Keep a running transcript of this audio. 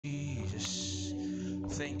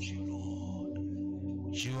Thank you, Lord.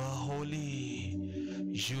 You are holy.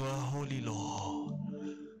 You are holy, Lord.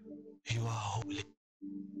 You are holy.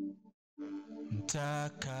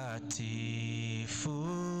 Mtakatifu,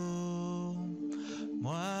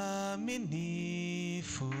 mwaminifu,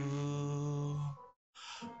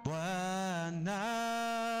 Bwana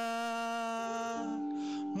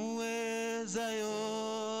muweza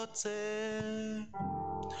yote,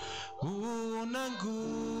 una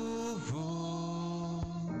nguvu,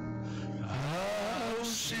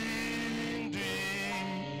 haushindwi,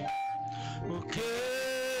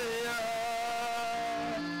 pokea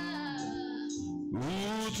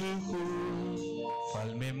utukufu.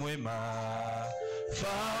 Falme mwema,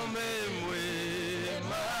 falme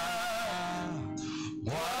mwema,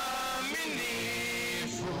 mwaminifu,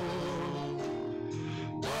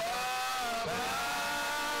 Baba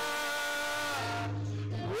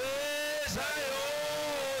weza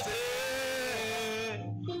yote,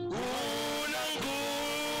 una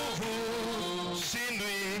nguvu,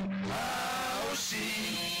 shindwi,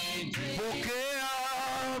 haushindwi, pokea,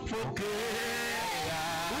 pokea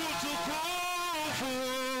utukufu.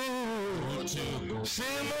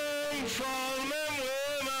 Sema mfalme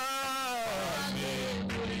mwema,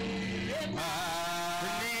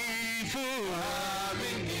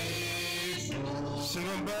 mwaminifu,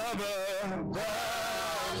 sema Baba,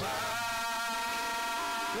 Baba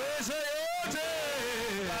weza yote,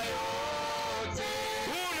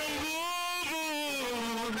 una nguvu,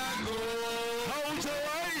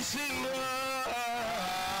 hautawahi shindwa,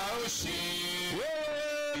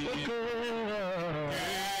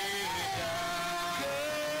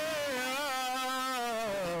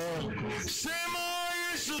 sema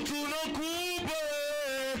Yesu tunakupa,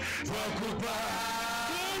 twakupa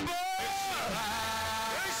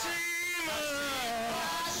heshima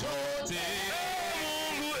zote.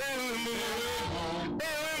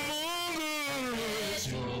 Ewe Mungu,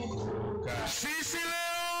 sisi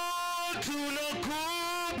leo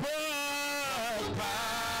tunakupa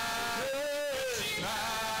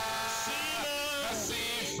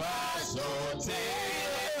sifa zote.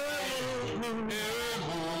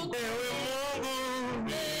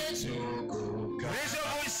 Raise your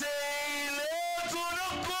voice, say, leo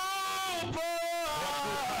tunakupa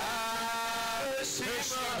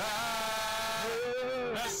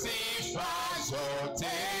sifa zote.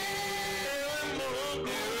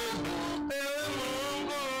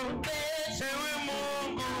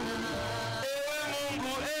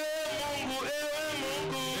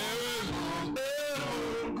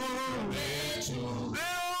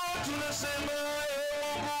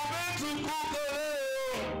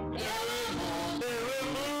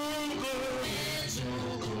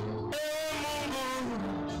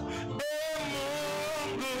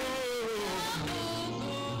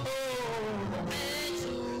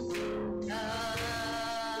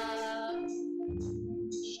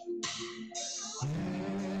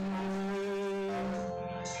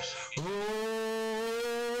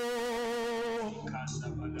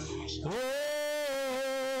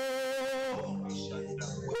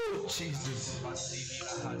 Jesus.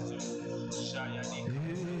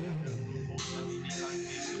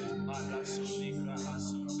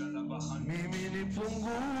 Mimi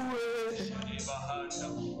nipungue,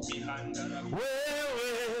 wewe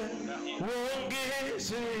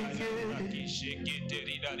uongezeke.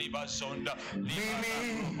 Mimi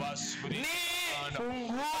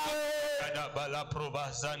nipungue,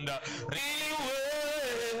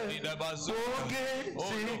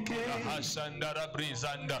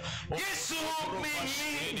 Yesu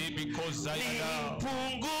mimi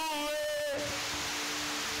nipungue,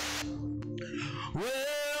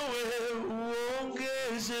 wewe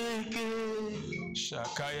uongezeke.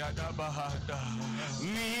 Shakaya da bahada,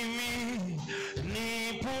 mimi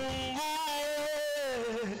nipungue,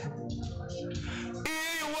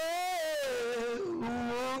 iwe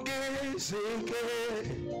uongezeke.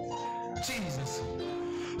 Jesus,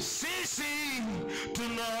 sisi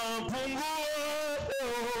tunapungua,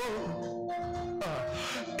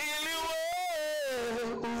 ili wewe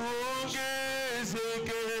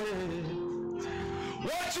uongezeke.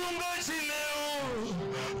 Wachungaji leo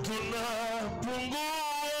tunapungua,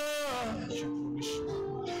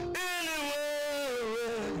 ili wewe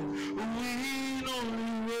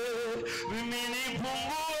uinuliwe. Mimi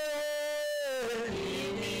nipungue,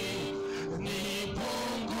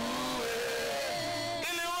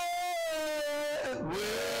 ili wewe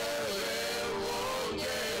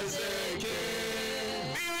uongezeke.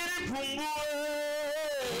 Mimi nipungue,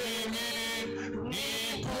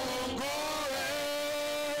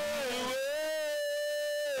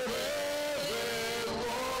 wewe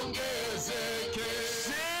uongezeke.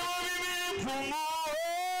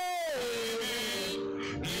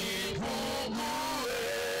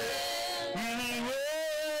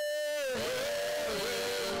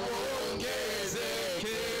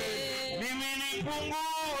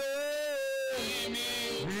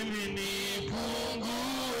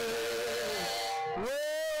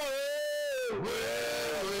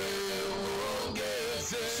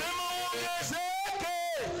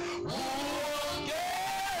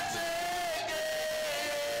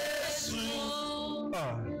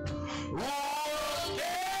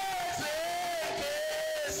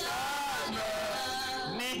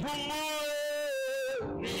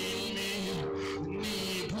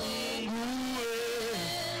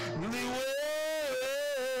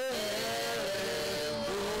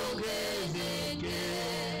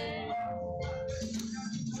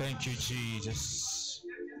 Thank you, Jesus.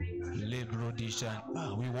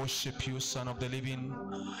 We worship you, Son of the living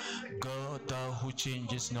God, thou who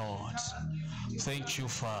changes not. Thank you,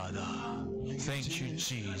 Father. Thank you,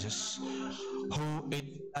 Jesus. Who is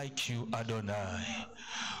like you, Adonai?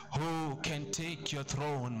 Who can take your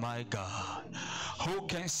throne, my God? Who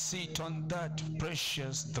can sit on that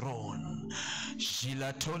precious throne?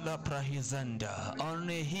 Shilatola Prahizanda,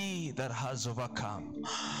 only he that has overcome.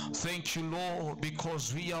 Thank you, Lord,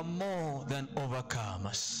 because we are more than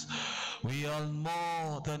overcomers. We are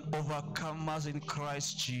more than overcomers in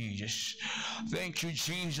Christ Jesus. Thank you,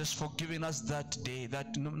 Jesus, for giving us that day,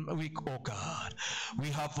 that week, oh God. We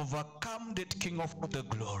have overcome the King of the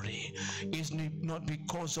glory. It's not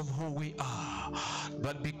because of who we are,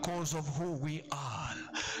 but because of who we are,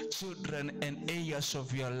 children and heirs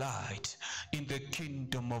of your light in the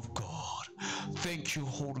kingdom of God. Thank you,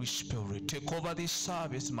 Holy Spirit. Take over this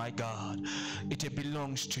service, my God. It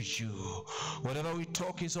belongs to you. Whatever we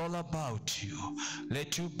talk is all about you.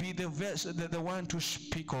 Let you be the vessel, the one to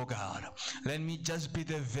speak, oh God. Let me just be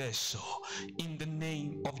the vessel in the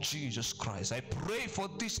name of Jesus Christ. I pray for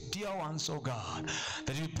these dear ones, oh God,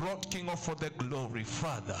 that you brought, King of for the glory.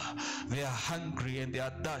 Father, they are hungry and they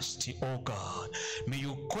are thirsty, oh God. May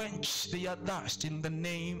you quench their thirst in the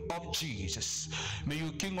name of Jesus. May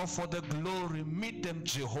you, King of for the glory, meet them,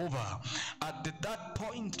 Jehovah, at that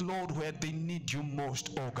point, Lord, where they need you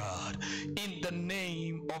most, oh God, in the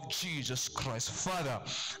name of Jesus Christ. Father,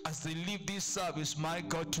 as they leave this service, my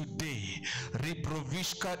God, today,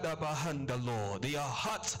 Lord, their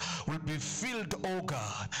hearts will be filled, oh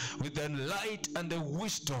God, with the light and the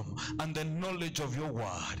wisdom and the knowledge of your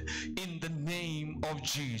word, in the name of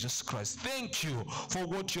Jesus Christ. Thank you for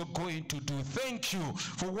what you're going to do. Thank you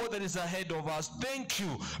for what that is ahead of us. Thank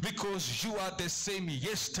you because you are the same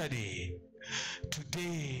yesterday,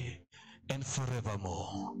 today, and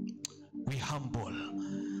forevermore. We humble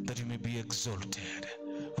that you may be exalted.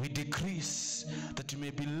 We decrease that you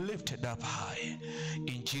may be lifted up high.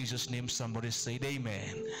 In Jesus' name, somebody say amen.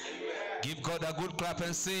 Amen. Give God a good clap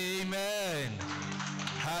and say amen.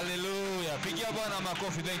 Hallelujah. Pigia Bwana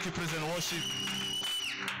makofi. Thank you, praise and worship.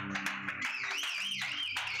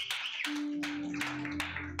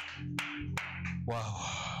 Wow.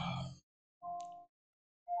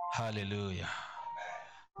 Hallelujah.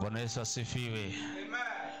 Bwana Yesu asifiwe.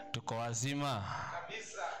 Tuko wazima.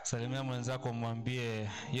 Salimia mwenzako, mwambie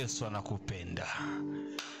Yesu anakupenda.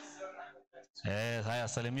 Haya,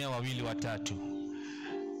 salimia wawili watatu.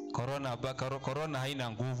 Corona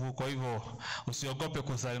haina nguvu, kwa hivyo usiogope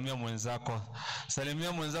kusalimia mwenzako.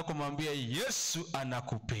 Salimia mwenzako, mwambie Yesu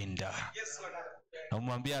anakupenda. Na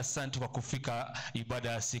mwambie asante kwa kufika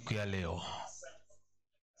ibada ya siku ya leo.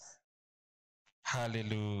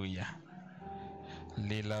 Hallelujah.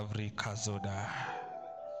 Lilavri kazoda.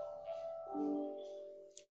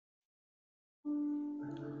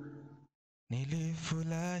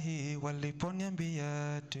 Nilifurahi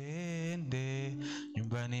waliponiambia twende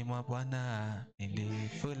nyumbani mwa Bwana.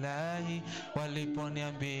 Nilifurahi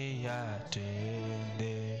waliponiambia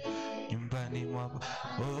twende nyumbani mwa Bwana.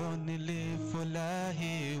 Oh,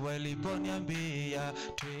 nilifurahi waliponiambia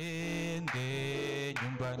twende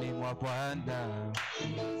nyumbani mwa Bwana.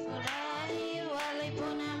 Nilifurahi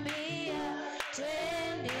waliponiambia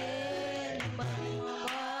twende nyumbani mwa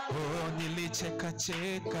Bwana. Oh, nilicheka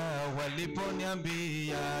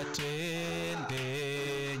waliponiambia twende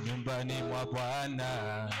nyumbani mwa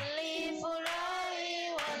Bwana.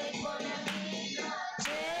 Nilifurahi waliponiambia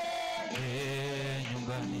twende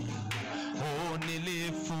nyumbani. Oh,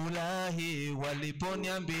 nilifurahi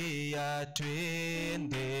waliponiambia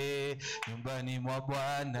twende nyumbani mwa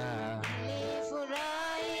Bwana.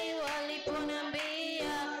 Nilifurahi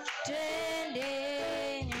waliponiambia twende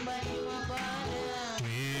nyumbani mwa Bwana.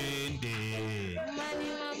 Twende nyumbani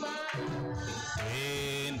mwa Bwana.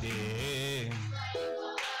 Twende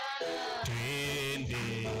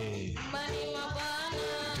nyumbani mwa Bwana.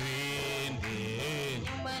 Twende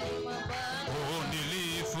nyumbani mwa Bwana. Oh,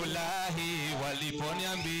 nilifurahi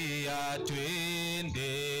waliponiambia twende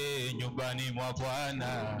nyumbani nyumbani mwa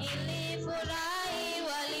Bwana. Nilifurahi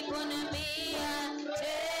waliponiambia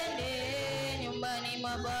twende nyumbani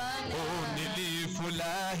mwa Bwana. Oh,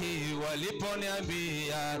 nilifurahi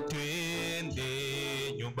waliponiambia twende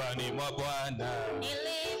nyumbani mwa Bwana.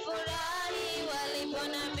 Nilifurahi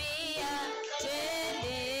waliponiambia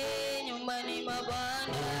twende nyumbani mwa Bwana.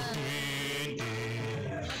 Oh, twende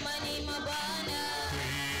nyumbani mwa Bwana.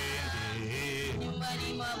 twende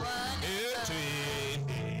nyumbani mwa Bwana. twende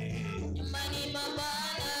nyumbani mwa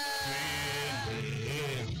Bwana. twende.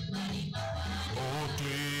 Oh,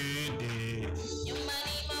 twende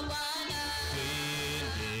nyumbani mwa Bwana.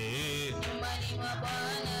 twende. nyumbani mwa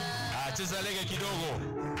Bwana. Cheza lege kidogo.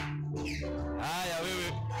 Haya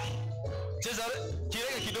wewe. Cheza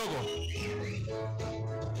kirege kidogo.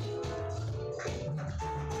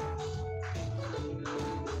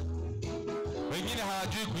 Wengine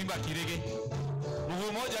hawajui kuimba kirege.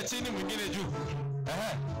 Mguu mmoja chini mwingine juu.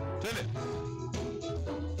 Twende.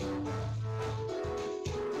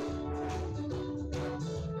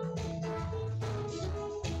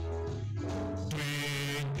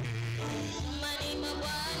 nyumbani mwa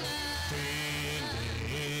Bwana.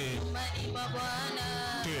 nyumbani mwa Bwana.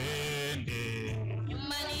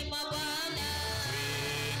 nyumbani mwa Bwana.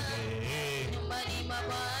 nyumbani mwa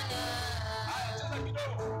Bwana.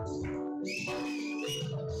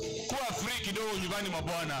 Kuwa free kidogo nyumbani mwa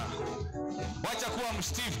Bwana. Wacha kuwa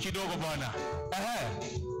mstiff kidogo bwana.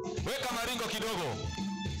 Weka maringo kidogo.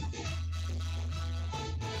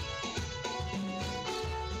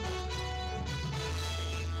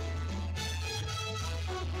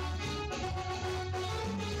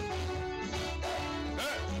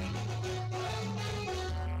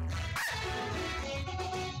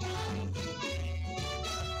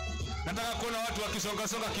 Nataka kuona watu wakisonga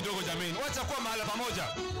songa kidogo jameni. Wacha kuwa mahali pamoja.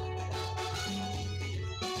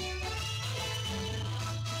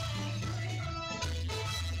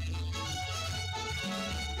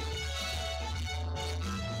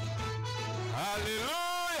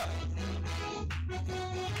 Hallelujah.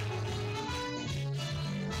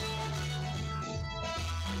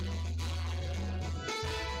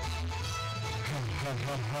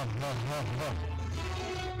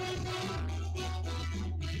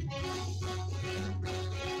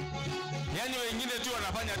 Yani wengine tu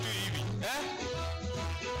wanafanya tu hivi.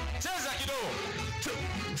 Cheza kidogo.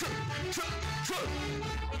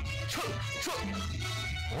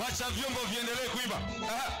 Wacha vyombo viendelee kuimba.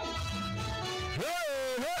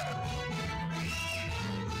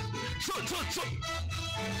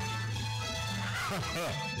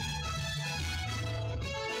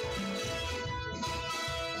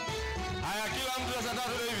 Haya, kila mtu sasa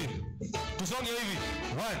tatu hivi. Tusonge hivi.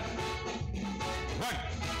 One.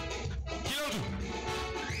 Kila mtu.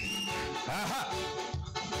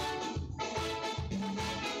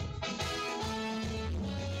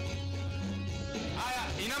 Haya,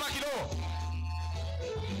 inama kidogo.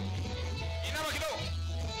 Inama kidogo.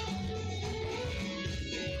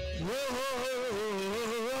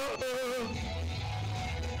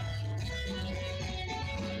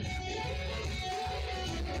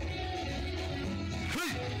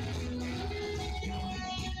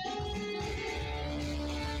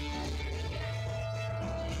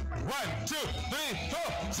 One, two, three, four.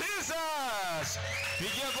 Jesus!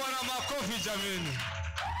 Pigia Bwana makofi jameni.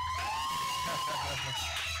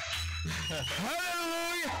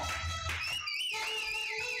 Hallelujah.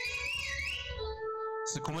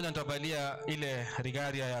 Siku moja nitavalia ile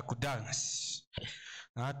rigaria ya kudance.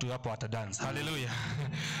 Na watu hapo watadance. Hallelujah.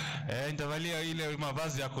 Nitavalia ile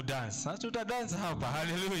mavazi ya kudance. Na tutadance hapa.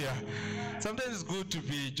 Hallelujah. Sometimes it's good to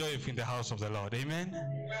be joyful in the house of the Lord. Amen.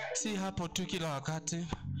 Si hapo tu kila wakati.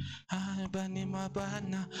 Bani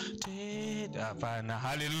mabana teda hapana.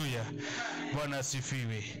 Hallelujah. Bwana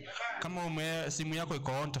asifiwe. Kama simu yako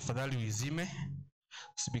iko on, tafadhali uizime.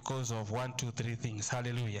 It's because of 1 2 3 things.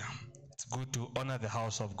 Hallelujah. It's good to honor the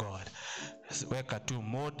house of God. Weka tu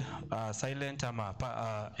mode silent ama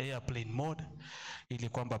airplane mode ili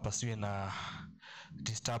kwamba pasiwe na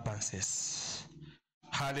disturbances.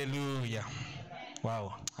 Hallelujah.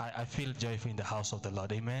 Wow, I feel joyful in the house of the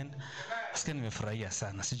Lord. Amen. Sikia nimefurahia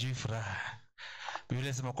sana. Sijui furaha. Biblia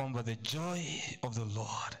inasema kwamba the joy of the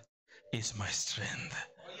Lord is my strength.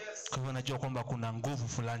 Kwa hivyo najua kwamba kuna nguvu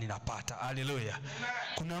fulani napata. Hallelujah.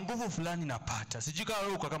 Kuna nguvu fulani napata. Sijui kama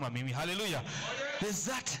wewe uko kama mimi. Hallelujah. There's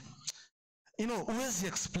that, huwezi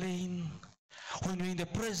explain when you're in the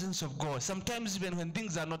presence of God. Sometimes even when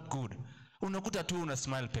things are not good, unakuta tu una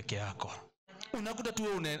smile peke yako. Unakuta tu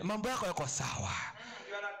mambo yako yako sawa.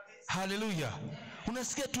 Hallelujah.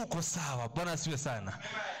 Unasikia tu uko sawa. Bwana asiwe sana.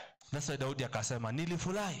 That's why Daudi akasema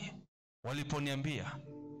nilifurahi waliponiambia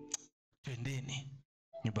Nendeni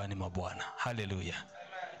nyumbani mwa Bwana. Hallelujah.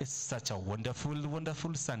 It's such a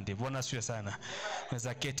wonderful Sunday. Bwana asifiwe sana.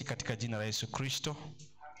 Unaweza keti katika jina la Yesu Kristo.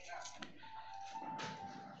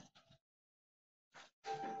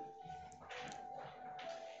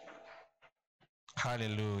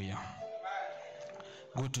 Hallelujah.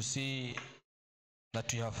 Good to see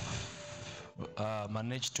that you have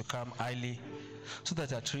managed to come early so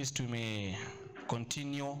that at least we may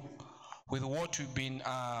continue with what we've been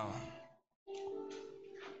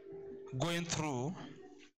going through.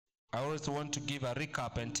 I always want to give a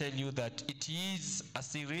recap and tell you that it is a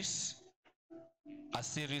series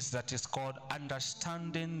that is called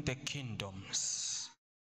Understanding the Kingdoms.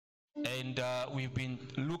 And we've been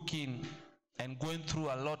looking and going through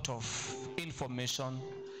a lot of information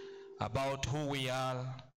about who we are,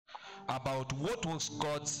 about what was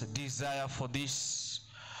God's desire for this,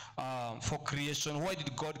 for creation. Why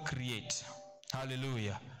did God create?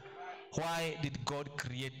 Hallelujah. Why did God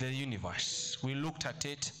create the universe? We looked at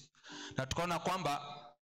it. Na tukaona kwamba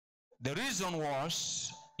the reason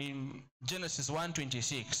was in Genesis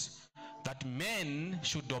 1:26 that men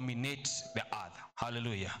should dominate the earth.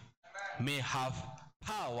 Hallelujah. May have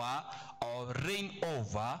power or reign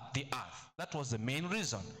over the earth. That was the main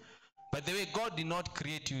reason. By the way, God did not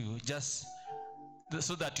create you just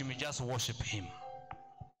so that you may just worship him.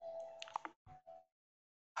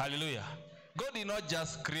 Hallelujah. God did not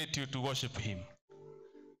just create you to worship him.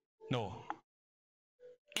 No.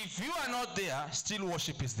 If you are not there, still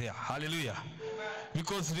worship is there. Hallelujah.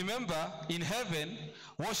 Because remember, in heaven,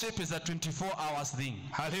 worship is a 24 hours thing.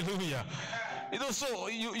 Hallelujah. So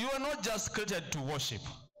you are not just created to worship.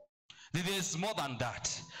 There is more than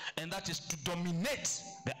that. And that is to dominate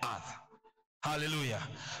the earth. Hallelujah.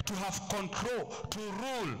 To have control, to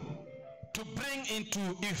rule, to bring into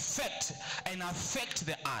effect and affect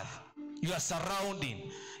the earth. Your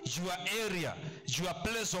surrounding, your area, your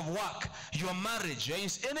place of work, your marriage, your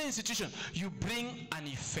any institution, you bring an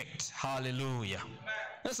effect. Hallelujah.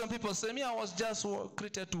 Now some people say, me, I was just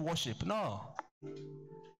created to worship. No.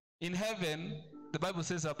 In heaven, the Bible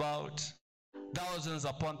says about thousands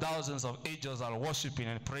upon thousands of angels are worshiping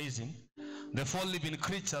and praising. The 4 living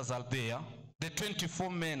creatures are there. The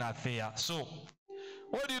 24 men are there. So,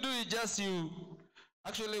 what you do is just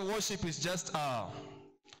actually worship is just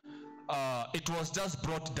it was just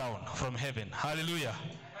brought down from heaven. Hallelujah.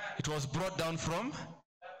 It was brought down from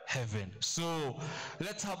heaven. So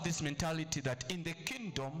let's have this mentality that in the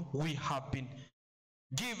kingdom we have been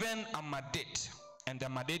given a mandate. And the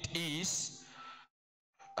mandate is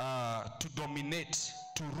to dominate,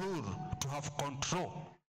 to rule, to have control.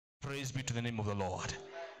 Praise be to the name of the Lord.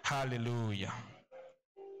 Hallelujah.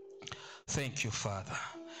 Thank you, Father.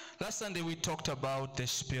 Last Sunday we talked about the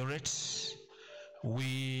Spirit.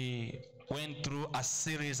 We went through a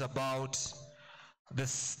series about the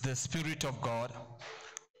Spirit of God,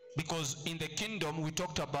 because in the kingdom we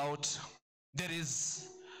talked about there is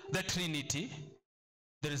the Trinity.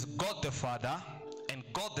 There is God the Father and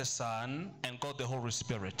God the Son and God the Holy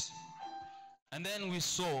Spirit. And then we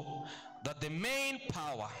saw that the main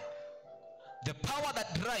power, the power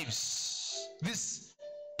that drives this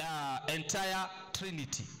entire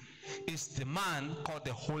Trinity, is the man called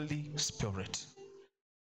the Holy Spirit.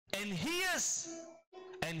 And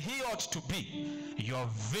he ought to be your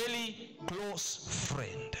very close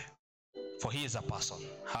friend, for he is a person.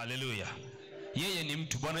 Hallelujah. Yeye ni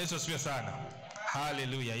mtu. Bwana Yesu asifiwe sana.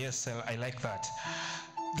 Hallelujah. Yes, I like that.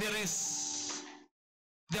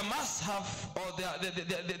 There must have, or there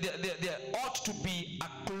ought to be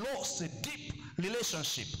a close, deep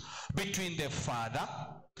relationship between the Father,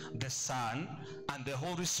 the Son, and the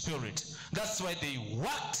Holy Spirit. That's why they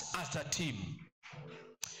worked as a team.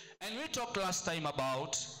 And we talked last time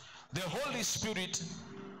about the Holy Spirit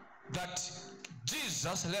that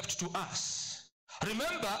Jesus left to us.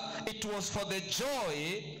 Remember, it was for the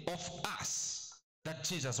joy of us that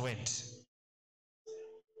Jesus went.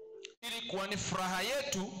 Ilikuwa ni furaha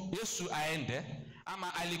yetu Yesu aende,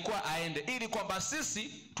 ama alikuwa aende, ili kwamba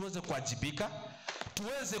sisi tuweze kuwajibika,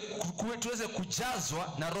 tuweze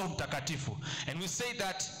kujazwa na Roho Mtakatifu. And we say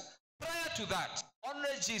that prior to that, only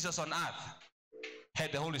Jesus on earth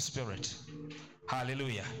had the Holy Spirit.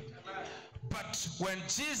 Hallelujah. But when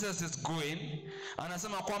Jesus is going,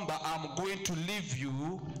 anasema kwamba I'm going to leave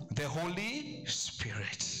you the Holy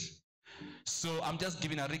Spirit. So I'm just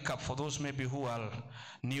giving a recap for those maybe who are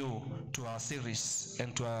new to our series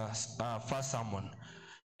and to our first sermon.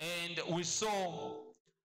 And we saw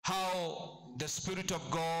how the Spirit of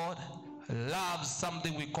God loves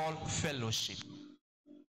something we call fellowship,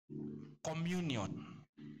 communion,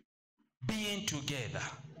 being together,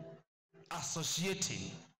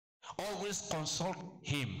 associating, always consult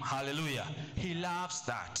him. Hallelujah. He loves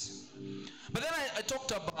that. But then I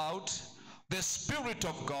talked about the Spirit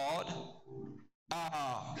of God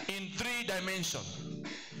in 3 dimensions.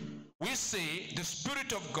 We say the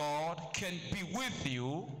Spirit of God can be with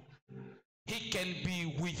you, he can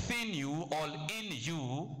be within you or in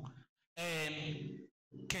you, and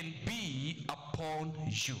can be upon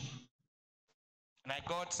you. And I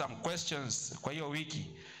got some questions kwa hiyo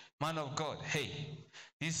wiki. Man of God, hey,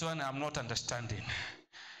 this one I'm not understanding.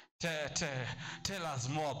 Tell us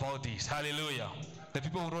more about this. Hallelujah. The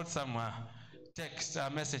people who wrote some text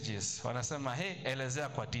messages wanasema, hey, elezea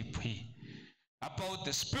kwa deep hii. About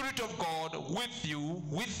the Spirit of God with you,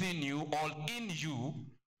 within you, all in you,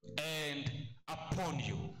 and upon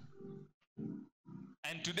you.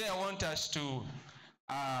 And today I want us to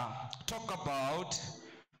talk about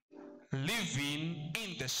living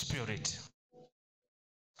in the Spirit.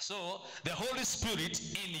 So, the Holy Spirit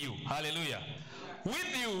in you. Hallelujah.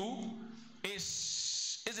 With you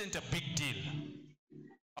isn't a big deal.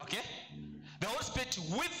 Okay? The Holy Spirit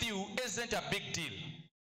with you isn't a big deal.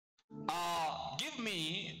 Give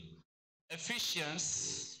me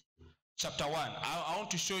Ephesians chapter 1. I want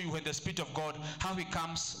to show you when the Spirit of God, how he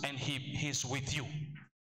comes and he's with you.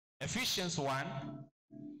 Ephesians 1.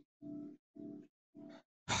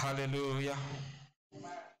 Hallelujah.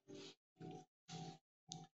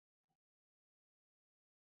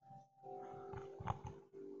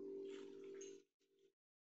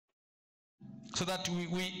 So that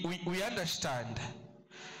we understand.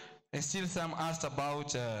 And still some asked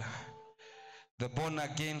about the born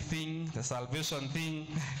again thing, the salvation thing.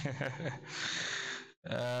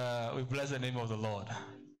 We bless the name of the Lord.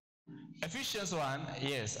 Ephesians 1,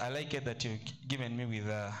 yes, I like it that you've given me with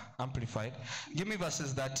Amplified. Give me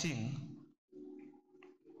verses 13.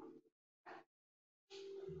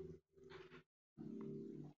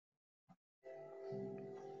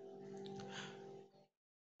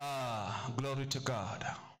 Glory to God.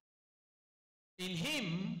 In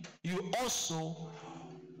him you also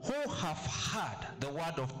who have heard the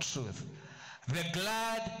word of truth, the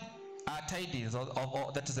glad tidings of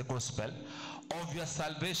that is the gospel of your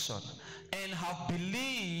salvation, and have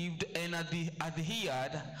believed and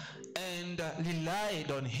adhered and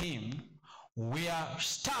relied on him, were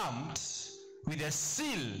stamped with the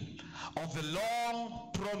seal of the long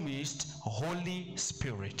promised Holy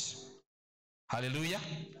Spirit. Hallelujah.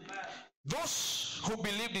 Those who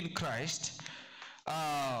believed in Christ,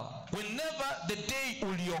 whenever the day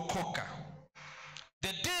uliokoka,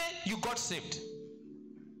 the day you got saved,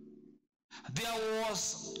 there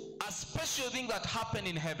was a special thing that happened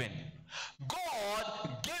in heaven.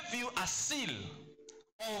 God gave you a seal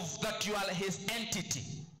of that you are his entity.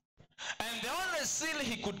 And the only seal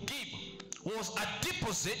he could give was a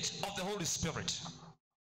deposit of the Holy Spirit.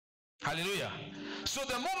 Hallelujah. So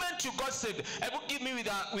the moment you got saved, give me with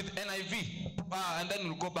NIV, and then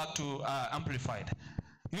we'll go back to Amplified.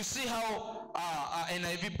 You see how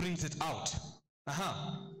NIV brings it out.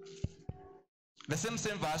 The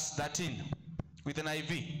same verse 13 with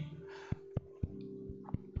NIV.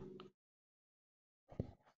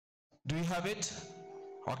 Do you have it?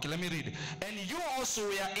 Okay, let me read. And you also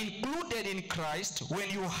were included in Christ when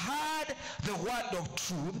you heard the word of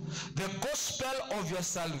truth, the gospel of your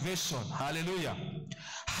salvation. Hallelujah.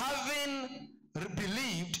 Having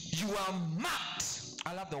believed, you are marked.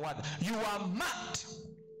 I love the word. You are marked.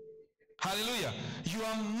 Hallelujah. You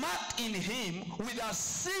are marked in him with a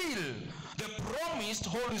seal, the promised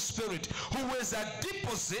Holy Spirit, who is a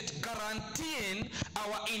deposit guaranteeing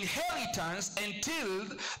our inheritance until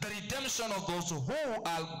the redemption of those who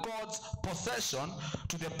are God's possession,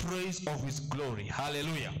 to the praise of his glory.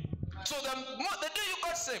 Hallelujah. So the day you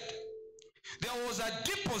got saved, there was a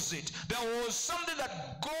deposit. There was something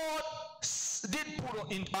that God did put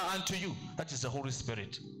unto you. That is the Holy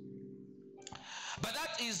Spirit. But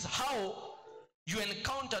that is how you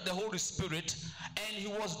encountered the Holy Spirit, and he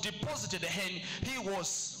was deposited and he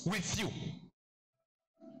was with you.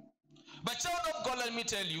 But child of God, let me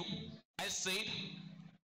tell you, I said,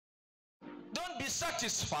 don't be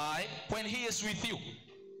satisfied when he is with you.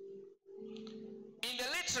 In the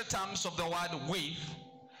literal terms of the word with,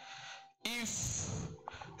 if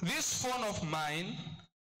this phone of mine,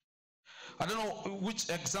 I don't know which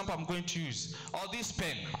example I'm going to use, or this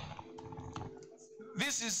pen,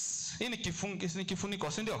 this is in kifuniko,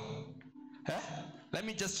 sindio? Let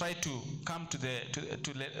me just try to come to the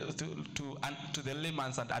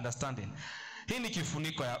layman's understanding. Hii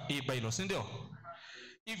kifuniko ya hii bailo, sindio?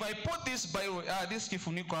 If I put this bailo, this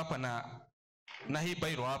kifuniko hapa na hii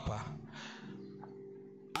bailo hapa,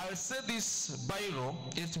 I'll say this bailo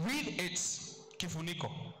is with its kifuniko.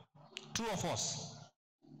 True or false?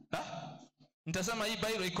 Nitasema hii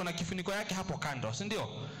Bible iko na kifuniko yake hapo kando, si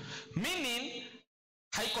ndio? Meaning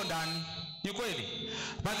haiko ndani. Ni kweli.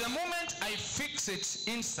 But the moment I fix it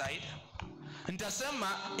inside,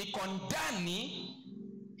 nitasema iko ndani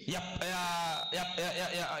ya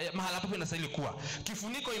mahala hapo inastahili kuwa.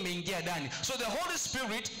 Kifuniko imeingia ndani. So the Holy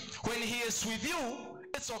Spirit, when he is with you,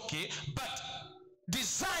 it's okay, but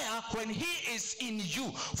desire when he is in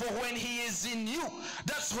you. For when he is in you,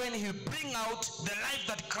 that's when he bring out the life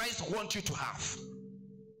that Christ wants you to have.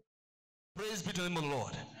 Praise be to the name of the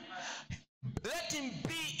Lord. Let him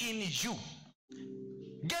be in you.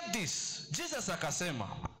 Get this. Jesus akasema,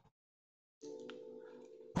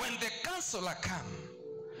 when the counselor come,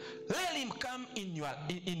 let him come in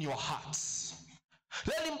your hearts.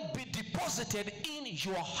 Let him be deposited in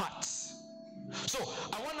your hearts. So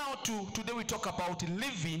I want now today we talk about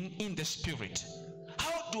living in the Spirit.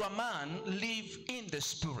 How do a man live in the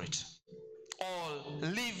Spirit, or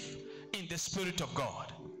live in the Spirit of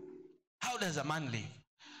God? How does a man live?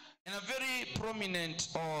 In a very prominent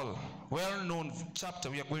or well-known chapter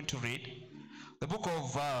we are going to read, the book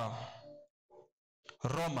of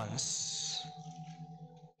Romans.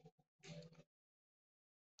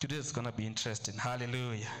 Today is going to be interesting.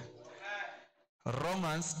 Hallelujah.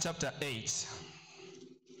 Romans chapter 8.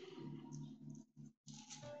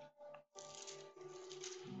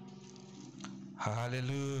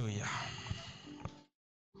 Hallelujah.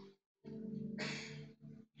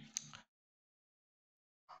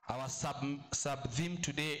 Our sub-theme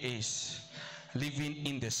today is living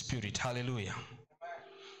in the Spirit. Hallelujah.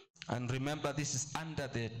 And remember, this is under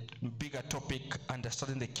the bigger topic,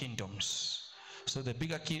 understanding the kingdoms. So the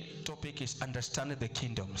bigger topic is understanding the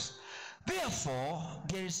kingdoms. Therefore,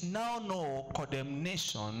 there is now no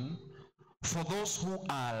condemnation for those who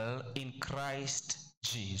are in Christ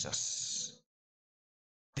Jesus.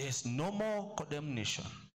 There is no more condemnation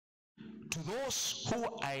to those who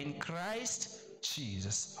are in Christ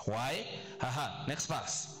Jesus. Why? Next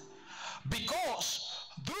verse. Because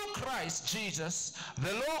through Christ Jesus,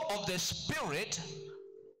 the law of the Spirit,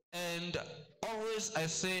 and always I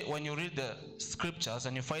say when you read the scriptures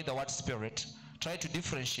and you find the word Spirit, try to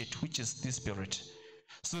differentiate which is this Spirit.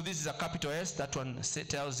 So this is a capital S. That one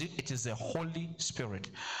tells you it is the Holy Spirit.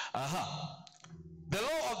 The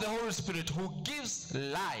law of the Holy Spirit, who gives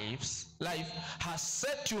life, has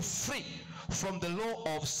set you free from the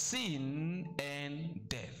law of sin and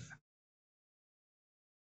death.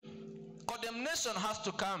 Condemnation has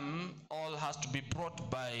to come, or has to be brought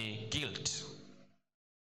by guilt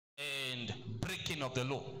and breaking of the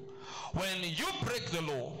law. When you break the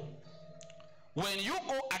law, when you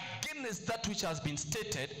go against that which has been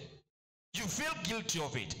stated, you feel guilty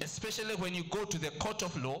of it, especially when you go to the court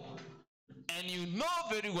of law and you know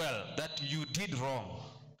very well that you did wrong.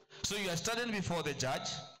 So you are standing before the judge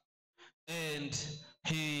and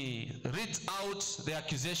he reads out the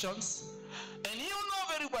accusations, and you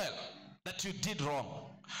know very well that you did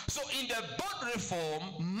wrong. So in the bodily form,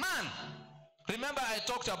 man, remember I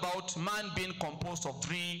talked about man being composed of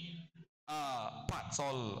three parts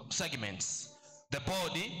or segments: the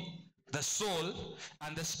body, the soul,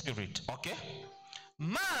 and the spirit. Okay?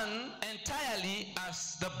 Man entirely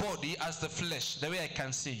as the body, as the flesh, the way I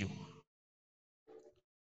can see you.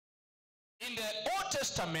 In the Old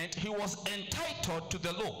Testament, he was entitled to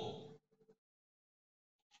the law,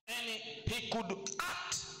 and he could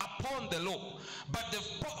act upon the law. But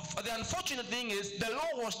the unfortunate thing is, the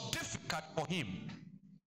law was difficult for him.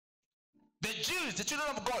 The Jews, the children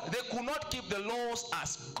of God, they could not keep the laws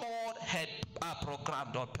as God had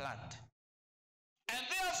programmed or planned. And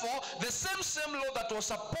therefore, the same law that was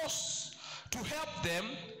supposed to help them,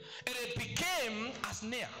 and it became as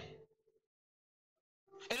near.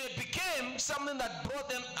 And it became something that brought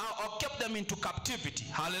them out or kept them into captivity.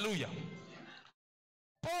 Hallelujah.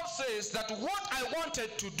 Paul says that what I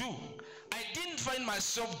wanted to do, I didn't find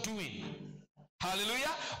myself doing.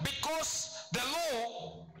 Hallelujah. Because the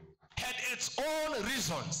law had its own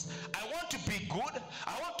reasons. I want to be good.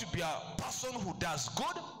 I want to be a person who does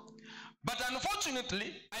good. But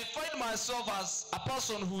unfortunately, I find myself as a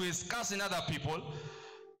person who is cursing other people,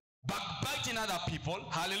 backbiting other people.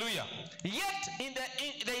 Hallelujah. Yet in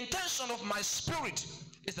the intention of my spirit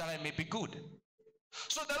is that I may be good.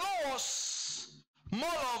 So the law was more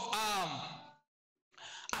of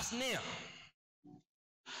as near.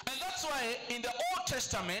 And that's why in the Old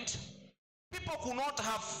Testament, people could not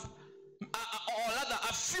have, or rather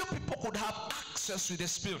a few people could have access to the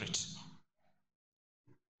Spirit.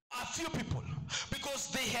 A few people, because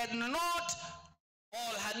they had not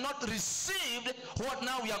or had not received what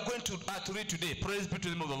now we are going to read today. Praise be to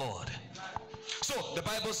the name of the Lord. So the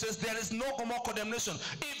Bible says there is no more condemnation.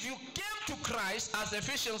 If you came to Christ, as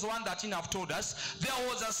Ephesians 1:13 have told us, there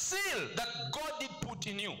was a seal that God did put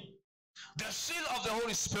in you. The seal of the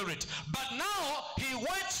Holy Spirit. But now he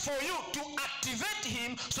waits for you to activate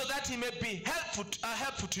him so that he may be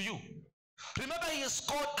helpful to you. Remember, he is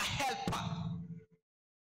called a helper.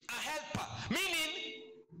 A helper. Meaning,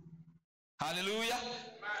 hallelujah,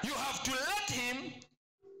 you have to let him,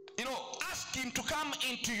 ask him to come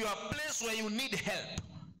into your place where you need help.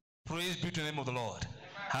 Praise be to the name of the Lord.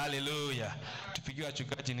 Hallelujah. Tupigie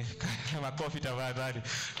wachungaji ni makofi tafadhali.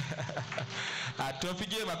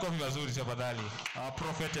 Tupigie makofi mazuri tafadhali. Our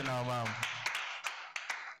prophet and our mom.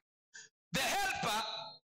 The helper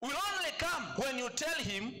will only come when you tell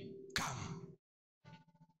him, come.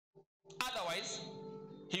 Otherwise,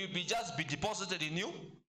 he will just be deposited in you,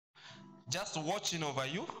 just watching over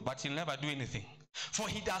you, but he'll never do anything. For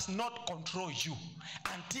he does not control you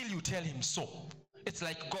until you tell him so. It's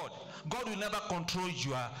like God. God will never control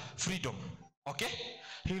your freedom. Okay?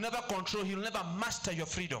 He'll never master your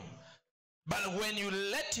freedom. But when you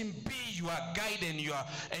let him be your guide and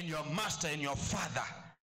your master and your father,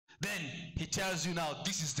 then he tells you now,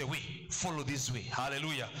 this is the way. Follow this way.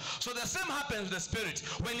 Hallelujah. So the same happens with the Spirit.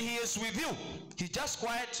 When he is with you, he's just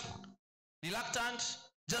quiet, reluctant,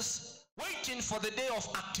 just waiting for the day of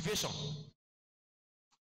activation.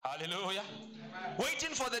 Hallelujah. Waiting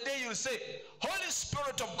for the day you'll say, Holy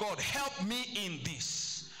Spirit of God, help me in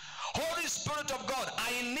this. Holy Spirit of God,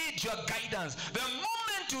 I need your guidance. The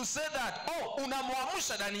moment you say that,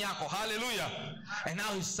 unamwamusha ndani yako. Hallelujah. And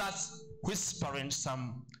now he starts whispering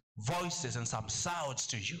some voices and some sounds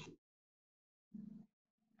to you.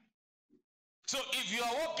 So if you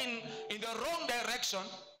are walking in the wrong direction,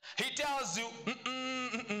 he tells you,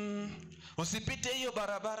 usipite hiyo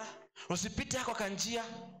barabara, usipite kwa kanjia.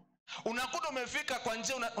 Unakuta umefika kwa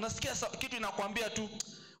njia, unasikia kitu inakwambia tu,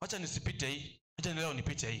 acha nisipite hii, acha leo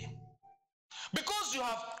nipite hii. Because you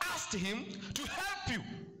have asked him to help you.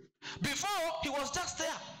 Before, he was just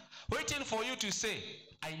there waiting for you to say,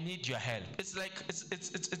 I need your help. It's like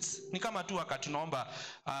it's ni kama tu wakati tunaomba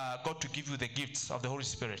God to give you the gifts of the Holy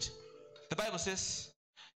Spirit. The Bible says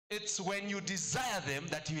it's when you desire them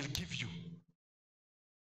that he will give you.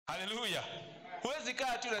 Hallelujah. Huwezi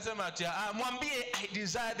kaa tu unasema ati mwambie I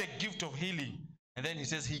desire the gift of healing, and then he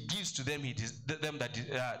says he gives to them them that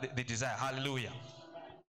they desire. Hallelujah.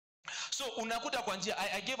 So unakuta kwa njia.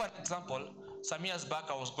 I gave an example some years back.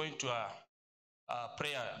 I was going to a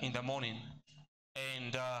prayer in the morning,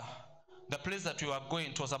 and the place that we were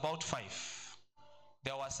going, it was about 5.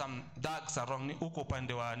 There were some dogs around huko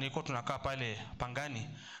upande wa nilikuwa tunakaa pale Pangani,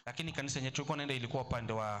 lakini kanisa yenyewe tulikuwa naenda ilikuwa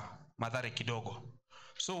upande wa Mathare kidogo.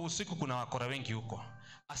 So usiku kuna wakora wengi huko.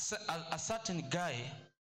 A certain guy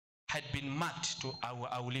had been marked to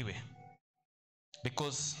auliwe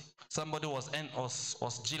because somebody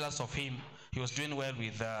was jealous of him. He was doing well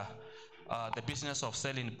with the business of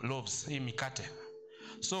selling loaves, hii mikate.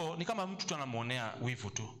 So ni kama mtu anamuonea wivu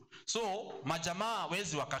tu. So majamaa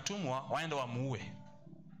wezi wakatumwa waende wamuue.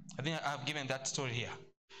 I think I've given that story here.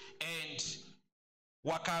 And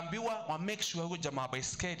wakaambiwa wa make sure huyo jamaa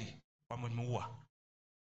baiskeli wamemuua.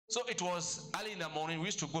 So it was early in the morning. We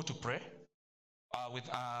used to go to pray with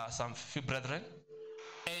some few brethren.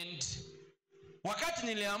 And wakati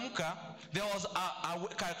niliamka, there was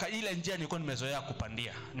ile njia nilikuwa nimezoea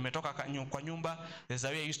kupandia. Nimetoka kwa nyumba, there's a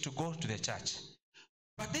way I used to go to the church.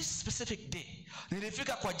 But this specific day,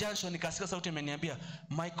 nilifika kwa junction, nikasikia sauti imeniambia,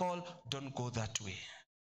 Michael, don't go that way.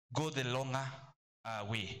 Go the longer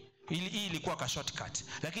way. Hii ilikuwa ka shortcut.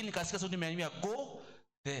 Lakini nikasikia sauti imeniambia, go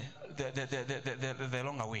the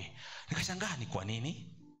longer way. Nikashangaa ni kwa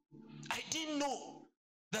nini? I didn't know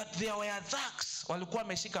that there were thugs. Walikuwa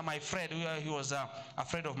wameshika my friend. He was a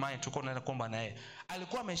friend of mine. Tulikuwa tunaenda kuomba naye.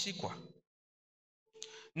 Alikuwa ameshikwa.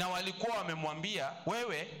 Na walikuwa wamemwambia,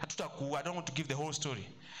 wewe hatutakuua. I don't want to give the whole story.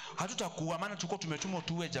 Hatutakuua maana tulikuwa tumetumwa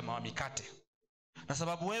tuwe jamaa wa mikate. Na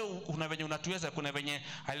sababu wewe kuna venye unatuweza, kuna venye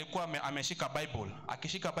alikuwa ameshika Bible.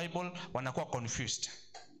 Akishika Bible wanakuwa confused.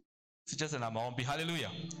 Sijaza na maombi.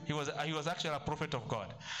 Hallelujah. He was actually a prophet of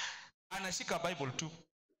God. Anashika Bible tu.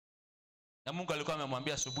 Na Mungu alikuwa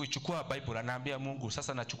amemwambia asubuhi, chukua Bible. Anaambia Mungu,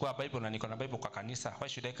 sasa nachukua Bible na niko na Bible kwa kanisa. Why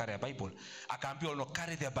should I carry a Bible? Akaambiwa no,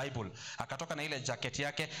 carry the Bible. Akatoka na ile jacket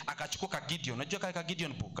yake, akachukua ka Gideon. Unajua ka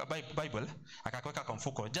Gideon book, Bible, akakweka kwa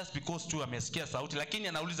mfuko just because tu amesikia sauti, lakini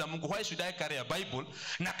anauliza Mungu, why should I carry a Bible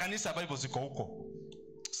na kanisa Bible ziko huko?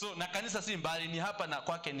 So na kanisa si mbali, ni hapa na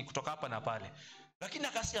kwake ni kutoka hapa na pale. Lakini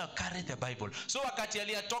akasikia carry the Bible. So wakati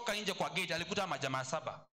aliyatoka nje kwa gate alikuta majamaa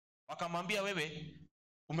 7. Wakamwambia, wewe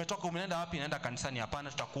umetoka umeenda wapi? Naenda kanisani.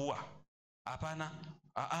 Hapana, tutakuua. Hapana,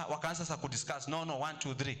 Wakaanza sasa kudiscuss. No 1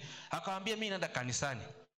 2 3. Akamwambia mimi naenda kanisani.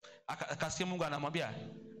 Akasikia Mungu anamwambia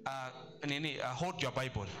hold your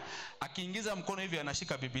Bible. Akiingiza mkono hivi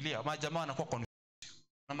anashika Biblia. Majamaa wanakuwa confused.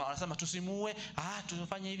 Wanasema tusimuue,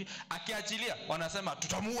 tufanye hivi. Akiachilia wanasema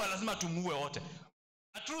tutamuua, lazima tumuue wote.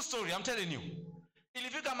 A true story, I'm telling you.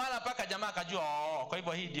 Ilifika mahali paka jamaa akajua kwa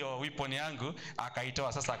hivyo hii ndio weapon yangu,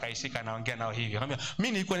 akaitoa sasa akaishika anaongea nao hivi. Anamwambia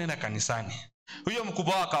mimi nilikuwa nenda kanisani. Huyo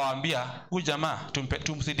mkubwa akawaambia huyu jamaa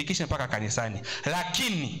tumsidikishe mpaka kanisani.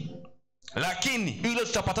 Lakini yule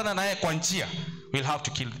tutapatana naye kwa njia, we'll have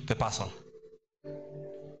to kill the person.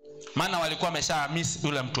 Maana walikuwa wamesha miss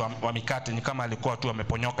yule mtu wa mikate, ni kama alikuwa tu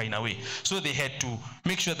ameponyoka in a way. So they had to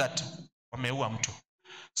make sure that wameua mtu.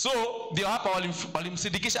 So ndio hapa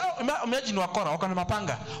walimsidikisha. Imagine wakora wako na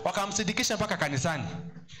mapanga, wakamsidikisha mpaka kanisani.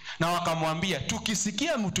 Na wakamwambia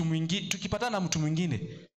tukisikia mtu mwingine, tukipatana mtu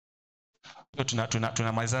mwingine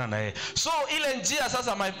tunamalizana na yeye. So ile njia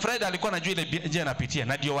sasa my friend alikuwa anajua ile njia anapitia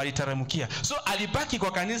na ndio waliteremkia. So alibaki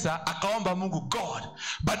kwa kanisa akaomba Mungu, God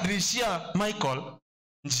badilishia Michael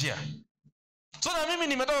njia. So na mimi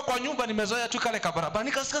nimetoka kwa nyumba nimezoea tu kale kabarabara,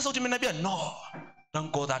 nikasikia sauti imeniambia no,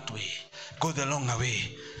 don't go that way, go the long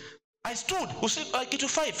way. I stood kitu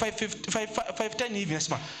 5:10 hivi,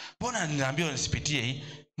 nasema mbona ninaambiwa nisipitie hii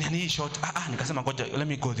hii short. Nikasema ngoja, let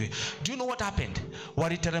me go there. Do you know what happened?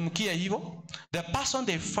 Waliteremkia hivyo, the person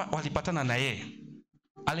they walipatana na yeye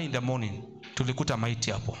early in the morning, tulikuta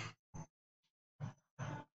maiti hapo.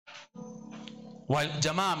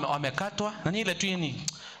 Jamaa wamekatwa na ile tu ni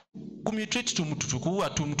commute to mtu, kuua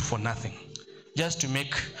tu mtu for nothing, just to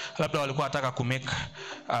make, labda walikuwa wanataka ku make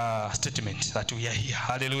statement that we are here.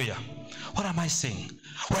 Hallelujah. What am I saying?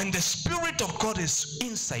 When the Spirit of God is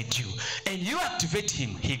inside you and you activate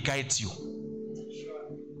him, he guides you.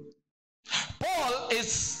 Paul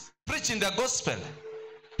is preaching the gospel.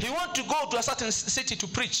 He wants to go to a certain city to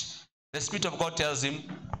preach. The Spirit of God tells him,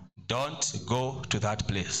 don't go to that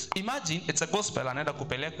place. Imagine it's a gospel anaenda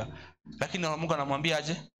kupeleka, lakini Mungu anamwambia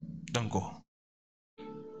aje, don't go.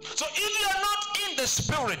 So if you are not in the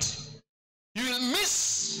Spirit, you will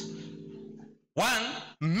miss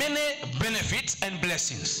many benefits and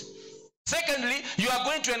blessings. Secondly, you are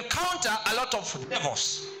going to encounter a lot of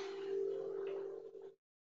devils.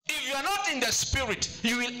 If you are not in the Spirit,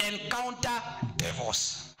 you will encounter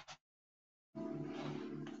devils.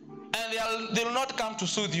 And they will not come to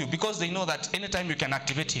soothe you, because they know that anytime you can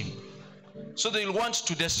activate him. So they will want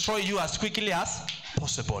to destroy you as quickly as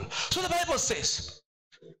possible. So the Bible says,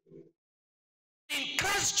 in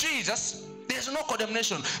Christ Jesus, there is no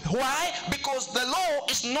condemnation. Why? Because the law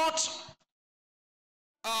is not,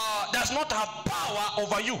 does not have power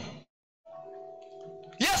over you.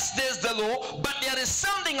 Yes, there's the law, but there is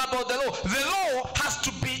something about the law. The law has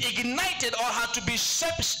to be ignited or has to be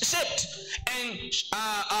shaped and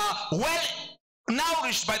well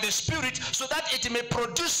nourished by the Spirit so that it may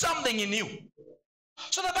produce something in you.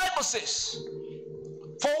 So the Bible says,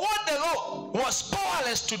 for what the law was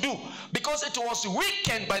powerless to do, because it was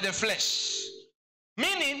weakened by the flesh.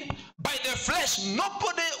 Meaning, by the flesh,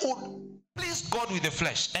 nobody would please God with the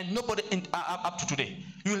flesh. And nobody, up to today,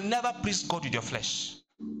 you will never please God with your flesh.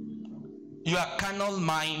 Your carnal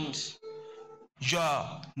mind,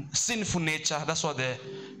 your sinful nature, that's what the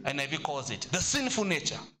NIV calls it. The sinful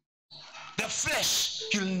nature. The flesh,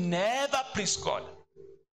 you'll never please God.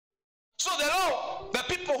 So the law, the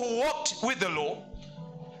people who walked with the law,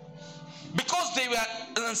 because they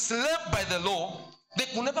were enslaved by the law, they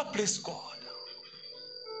could never please God.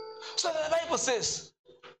 So the Bible says,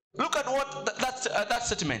 look at what that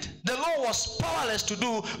statement. The law was powerless to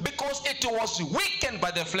do because it was weakened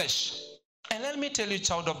by the flesh. And let me tell you,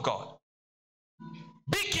 child of God,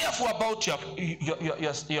 be careful about your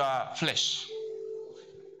flesh.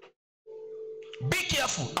 Be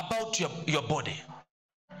careful about your body.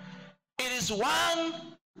 It is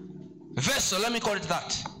one vessel, let me call it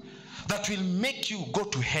that will make you go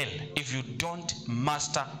to hell if you don't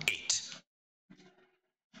master it.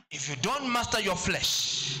 If you don't master your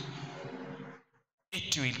flesh,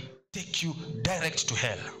 it will take you direct to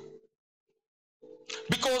hell.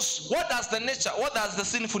 Because what does the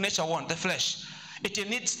sinful nature want? The flesh. It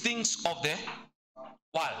needs things of the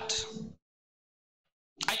world.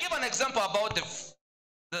 I give an example about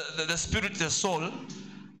the spirit, the soul,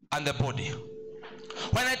 and the body.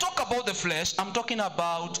 When I talk about the flesh, I'm talking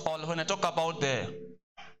about, or when I talk about the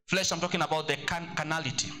flesh, I'm talking about the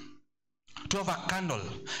carnality. To have a candle.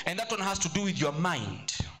 And that one has to do with your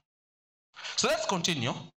mind. So let's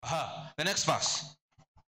continue. The next verse.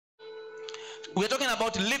 We're talking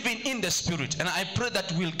about living in the Spirit. And I pray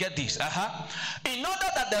that we'll get this. In order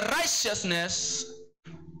that the righteousness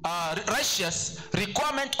righteous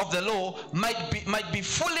requirement of the law might be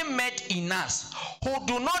fully met in us, who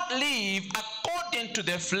do not live according to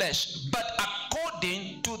the flesh, but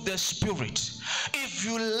according to the Spirit. If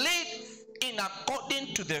you live in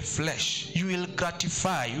according to the flesh, you will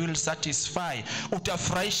gratify, you will satisfy,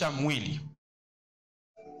 utafurahisha mwili.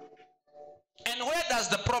 And where does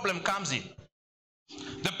the problem comes in?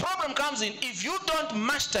 The problem comes in if you don't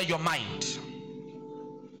master your mind.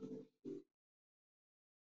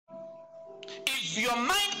 If your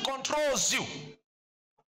mind controls you,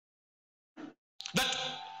 that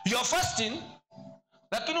you're fasting,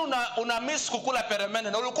 lakini una miss kukula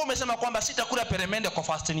peremende, na ulikuwa umesema kwamba sitakula peremende kwa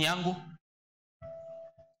fasting yangu.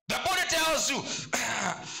 The body tells you,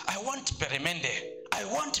 I want peremende, I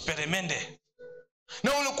want peremende.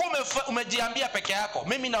 Na ulikuwa umejiambia peke yako,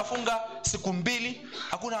 mimi nafunga siku 2,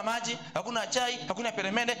 hakuna maji, hakuna chai, hakuna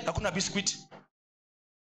peremende, hakuna biscuit.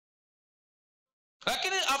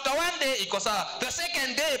 Lakini after one day iko sawa. The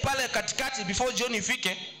second day pale katikati before John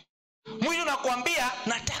ifike, mwili unakuambia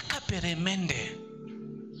nataka peremende,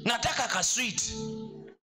 nataka ka sweet,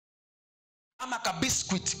 ama ka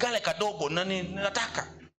biscuit kale kadogo nani nataka.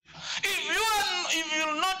 If you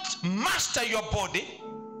will not master your body,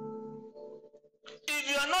 if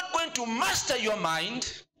you are not going to master your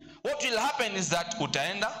mind, what will happen is that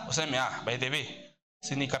utaenda useme by the way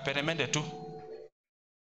sinika peremende tu.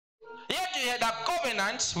 Yet you had a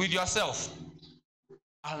covenant with yourself.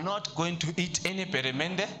 I'm not going to eat any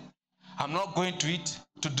peremende. I'm not going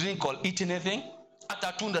to drink or eat anything.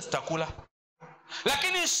 Hata tunda sitakula.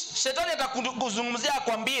 Lakini shetani atakuzungumzia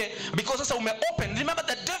akwambie, because sasa umeopen. Remember,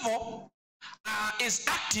 the devil is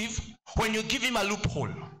active when you give him a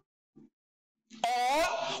loophole, or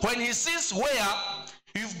when he sees where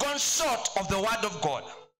you've gone short of the word of God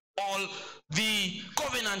or the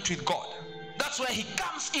covenant with God. That's where he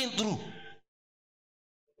comes in through.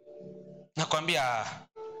 Nakwambia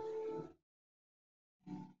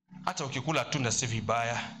hata ukikula tunda si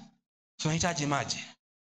vibaya. So unahitaji maji.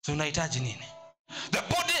 So unahitaji nini? The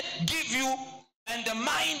body gives you and the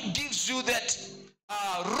mind gives you that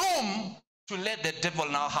room to let the devil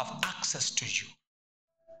now have access to you.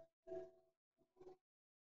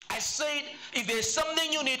 I said, if there's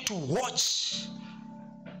something you need to watch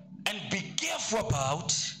and be careful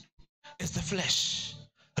about, is the flesh.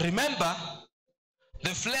 Remember, the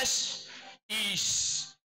flesh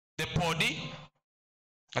is the body,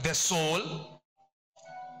 the soul,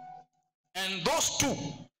 and those two,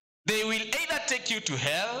 they will either take you to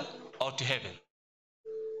hell or to heaven.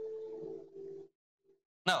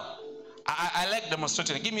 Now, I like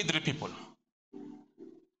demonstrating. Give me 3 people.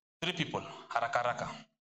 3 people. Haraka haraka.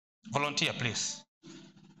 Volunteer, please.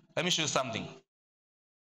 Let me show you something.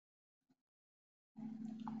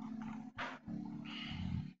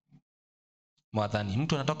 Mwadhani,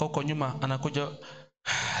 mtu anatoka huko nyuma anakuja.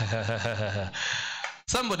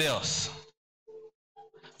 Somebody else.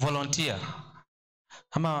 Volunteer.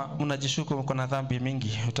 Ama unajishuku uko na dhambi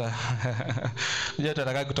mingi,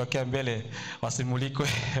 utataka kutokea mbele wasimulikwe.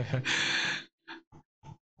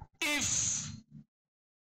 If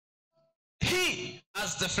he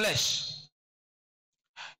as the flesh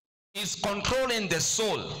is controlling the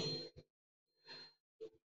soul,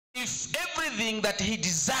 if everything that he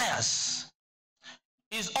desires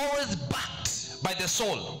is always backed by the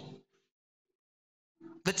soul,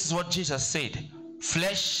 that is what Jesus said,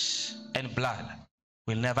 flesh and blood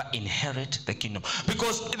will never inherit the kingdom.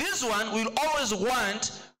 Because this one will always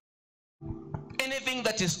want anything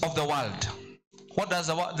that is of the world. What does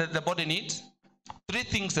the body need? 3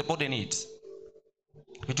 things the body needs.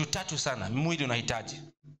 Vitu 3 sana mwili unahitaji.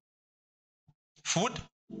 Food,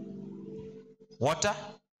 water,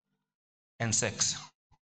 and sex.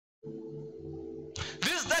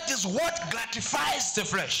 That is what gratifies the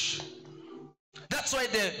flesh. That's why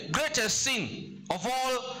the greatest sin of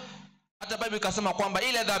all, hata Bible ikasema kwamba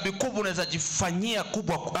ile dhambi kubwa unaweza jifanyia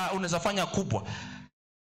kubwa, unaweza fanya kubwa,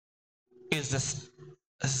 is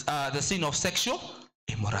the sin of sexual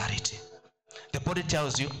immorality. The body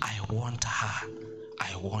tells you, I want her,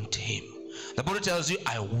 I want him. The body tells you,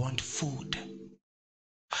 I want food.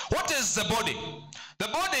 What is the body? The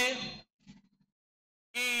body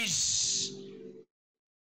is,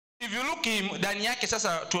 if you look him, ndani yake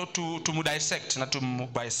sasa to dissect na to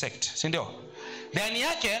bisect, si ndio? Ndani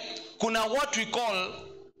yake kuna what we call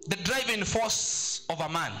the driving force of a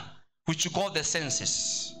man, which we call the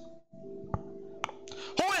senses.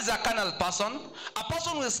 Who is a carnal person? A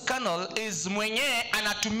person who is carnal is mwenye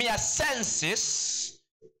anatumia senses,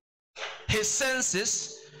 his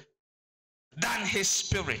senses, than his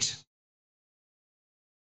spirit.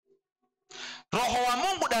 Roho wa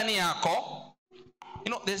Mungu ndani yako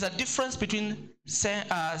there's a difference between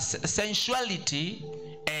sensuality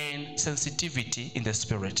and sensitivity in the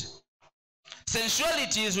spirit.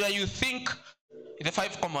 Sensuality is where you think the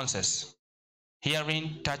 5 common sense: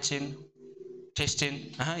 hearing, touching,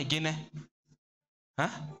 tasting, again,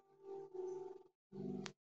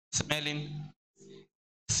 smelling,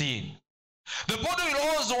 seeing. The body will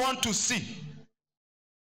always want to see.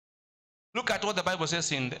 Look at what the Bible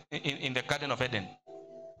says in the Garden of Eden.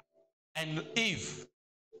 And Eve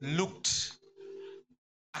looked,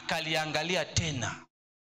 akaliangalia tena.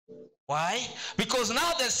 Why? Because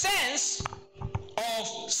now the sense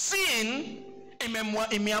of seeing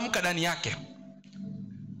imeamka ndani yake.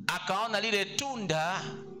 Akaona lile tunda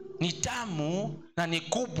ni tamu na ni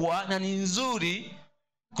kubwa na ni nzuri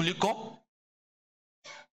kuliko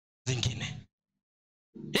zingine.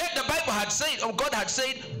 Yet the Bible had said, or God had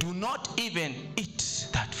said, do not even eat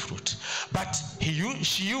that fruit. But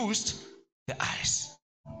she used the eyes.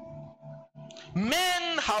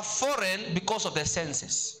 Men have fallen because of the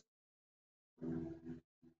senses.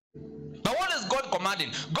 But what is God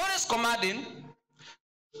commanding? God is commanding,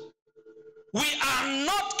 we are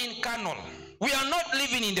not in carnal. We are not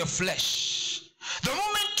living in the flesh. The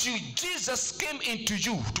moment Jesus came into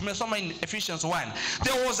you, tumesoma in Ephesians 1,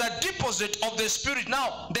 there was a deposit of the Spirit.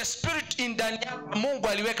 Now, the Spirit in Mungu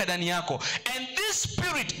aliweka ndani yako. And this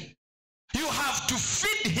Spirit, you have to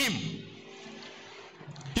feed him.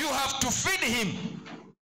 You have to feed him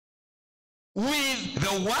with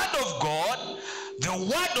the word of God, the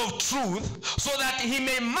word of truth, so that he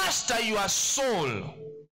may master your soul.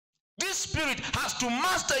 This Spirit has to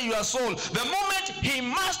master your soul. The moment he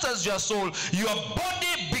masters your soul, your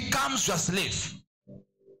body becomes your slave.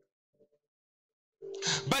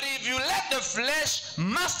 But if you let the flesh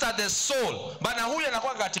master the soul, bana huyu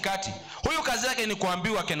anakuwa katikati. Huyu kazi yake ni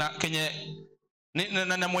kuambiwa kenye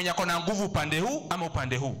na mwenye akona nguvu upande huu ama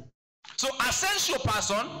upande huu. So a sensual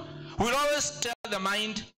person will always tell the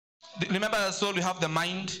mind, remember the soul, we have the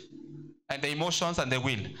mind and the emotions and the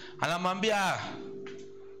will. Anamwambia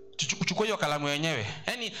uchukue hiyo kalamu yenyewe.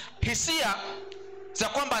 Yaani hisia za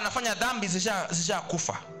kwamba anafanya dhambi zisha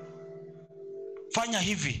kufa. Fanya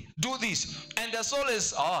hivi, do this. And the soul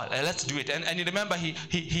is, let's do it. And you remember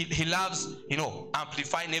he loves,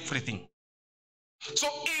 amplifying everything. So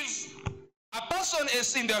if a person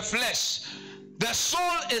is in the flesh, the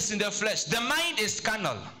soul is in the flesh, the mind is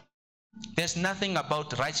carnal, there's nothing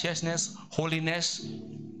about righteousness, holiness,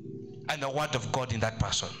 and the word of God in that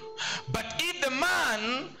person. But if the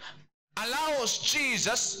man allows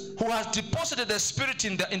Jesus, who has deposited the Spirit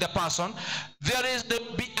in the person, there is to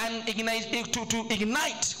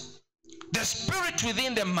ignite the Spirit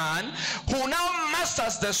within the man, who now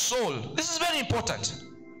masters the soul. This is very important.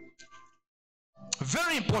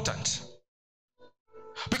 Very important.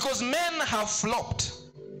 Because men have flopped.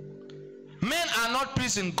 Men are not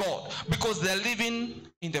pleasing God because they're living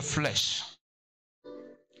in the flesh.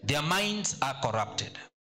 Their minds are corrupted.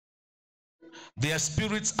 Their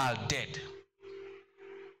spirits are dead.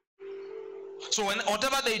 So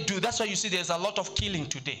whatever they do, that's why you see there's a lot of killing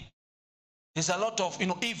today. There's a lot of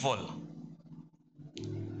evil.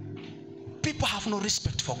 People have no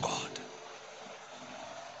respect for God.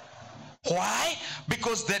 Why?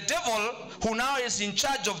 Because the devil, who now is in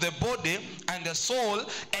charge of the body and the soul,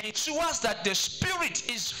 ensures that the spirit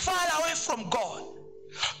is far away from God.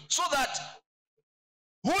 So that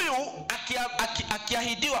huyu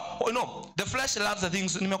akiahidiwa, the flesh loves the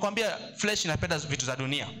things. Nimekwambia flesh inapenda vitu za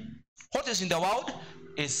dunia. What is in the world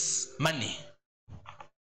is money.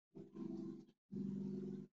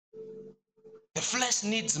 The flesh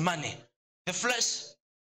needs money. The flesh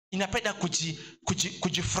inapenda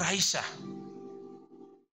kujifurahisha.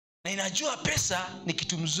 Na inajua pesa ni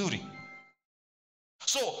kitu mzuri.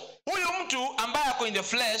 So, huyu mtu ambaye ako in the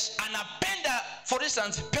flesh anapenda, for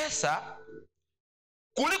instance, pesa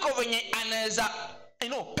kuliko venye anaweza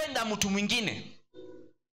penda mtu mwingine.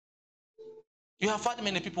 You have heard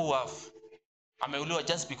many people who have ameuliwa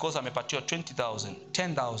just because amepatiwa 20,000,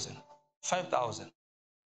 10,000, 5,000.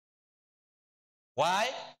 Why?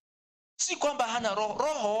 Si kwamba hana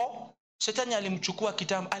roho, shetani alimchukua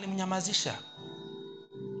kitambo, alimnyamazisha.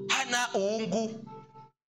 Hana uungu.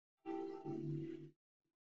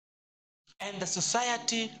 And the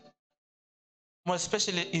society, more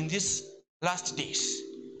especially in these last days,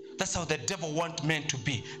 that's how the devil wants men to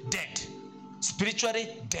be. Dead. Spiritually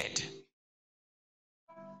dead.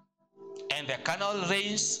 And the carnal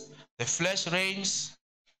reigns, the flesh reigns,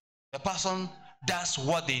 the person does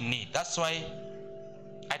what they need. That's why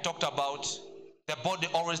I talked about the body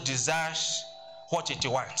always desires what it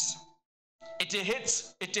wants. It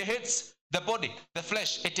hates the body, the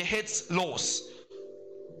flesh. It hates laws.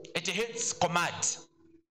 It hates command.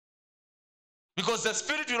 Because the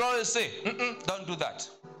spirit will always say, don't do that.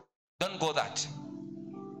 Don't go that.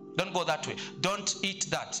 Don't go that way. Don't eat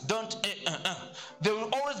that. Don't. There will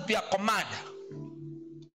always be a command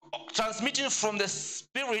transmitting from the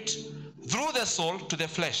spirit through the soul to the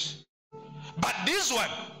flesh. But this one,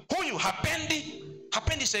 huyu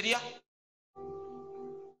hapendi sheria.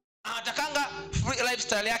 Anatakanga free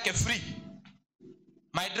lifestyle yake free.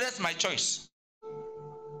 My dress, my choice.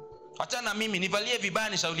 Wacha na mimi nivalie vibaya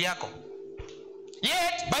ni shauri yako.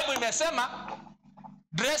 Yet Bible imesema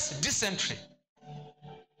dress decently.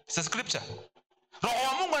 It's a scripture. Roho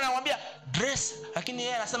wa Mungu anamwambia dress, lakini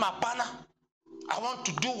yeye anasema hapana. I want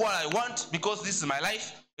to do what I want because this is my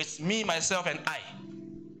life. It's me, myself and I.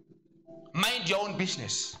 Mind your own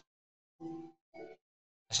business.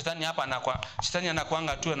 Shetani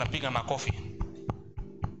anakuanga tu anapiga makofi.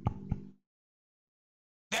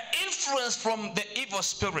 The influence from the evil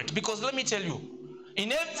spirit, because let me tell you,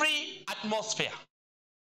 in every atmosphere,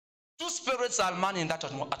 two spirits are man in that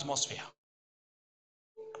atmosphere.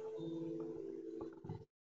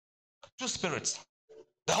 Two spirits.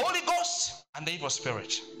 The Holy Ghost and the evil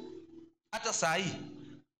spirit. Hata saa hii,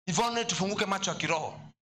 if only tufunguke macho ya kiroho.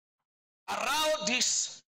 Around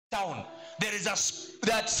this town, there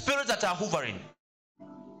are spirits that are hovering.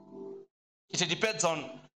 It depends on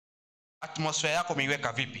atmosphere yako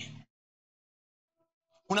umeiweka vipi.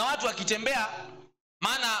 Kuna watu wakitembea,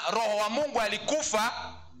 maana roho wa Mungu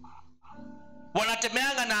alikufa,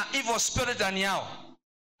 wanatembeanga na evil spirit ndani yao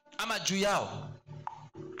ama juu yao.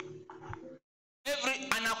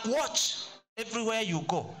 Anakuwatch everywhere you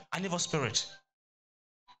go, an evil spirit.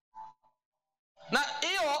 Na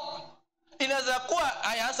hiyo inaweza kuwa,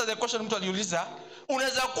 I answer the question mtu aliuliza,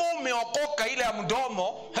 unaweza kuwa umeokoka ile ya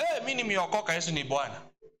mdomo, mimi nimeokoka, Yesu ni Bwana,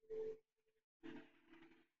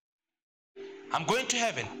 I'm going to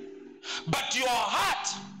heaven. But your heart,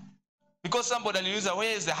 because somebody aliuliza,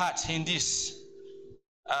 where is the heart in this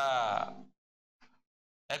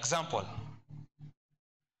example?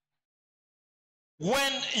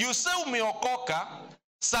 When you say umeokoka,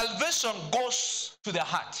 salvation goes to the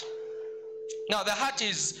heart. Now the heart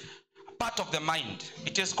is part of the mind.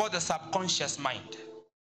 It is called the subconscious mind.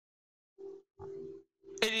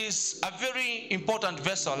 It is a very important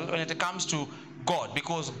vessel when it comes to God,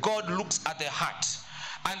 because God looks at the heart,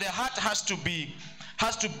 and the heart has to be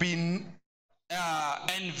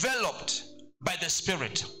enveloped by the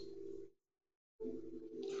spirit.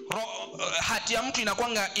 Hati ya mtu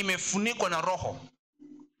inakuanga imefunikwa na roho.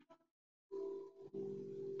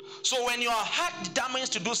 So when your heart determines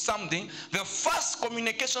to do something, the first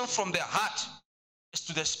communication from the heart is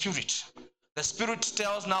to the spirit. The spirit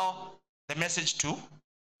tells now the message to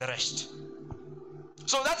the rest.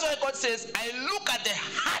 So that's why God says, I look at the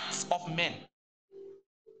hearts of men.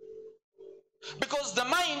 Because the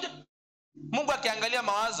mind, Mungu akiangalia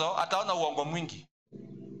mawazo ataona uongo mwingi.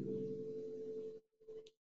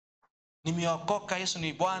 Nimeokoka, Yesu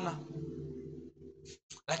ni Bwana,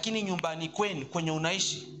 lakini nyumbani kwenu kwenye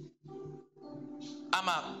unaishi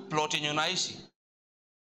ama plot yenye unaishi,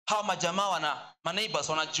 hawa majamaa neighbors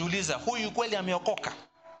wanajiuliza, huyu kweli ameokoka?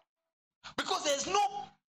 Because there is no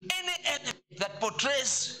any element that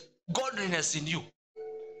portrays godliness in you.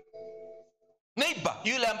 Neighbor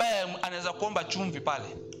yule ambaye anaweza kuomba chumvi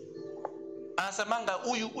pale, anasemanga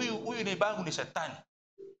huyu neighbor yangu ni shetani.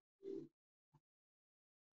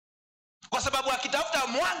 Kwa sababu akitafuta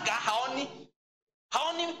mwanga haoni.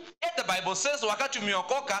 The Bible says wakati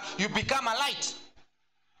umeokoka you become a light.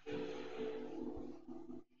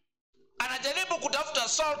 Anajaribu kutafuta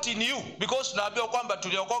salt in you, because tunaambiwa kwamba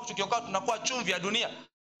tukiokoka tunakuwa chumvi ya dunia.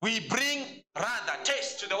 We bring rather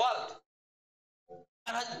taste to the world.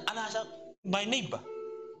 Anaanza, my neighbor,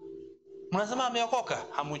 mnasema ameokoka,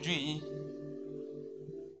 hamjui.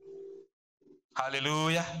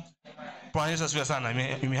 Hallelujah. Praise Jesus sana.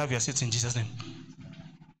 You may have your seats in Jesus' name.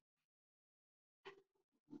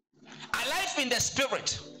 A life in the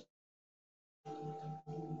spirit.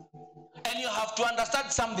 And you have to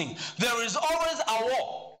understand something. There is always a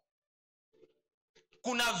war.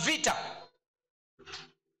 Kuna vita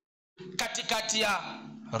katikati ya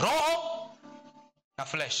roho na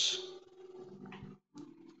flesh.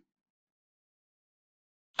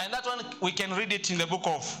 And that one we can read it in the book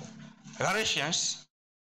of Galatians.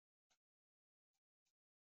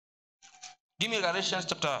 Give me Galatians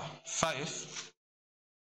chapter 5.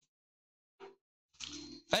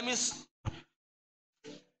 Let me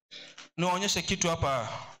nionyeshe kitu hapa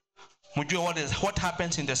mjue what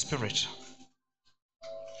happens in the spirit.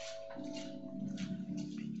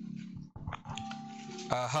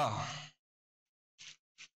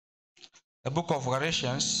 The book of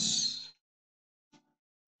Galatians,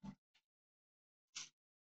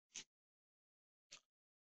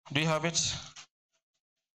 do you have it?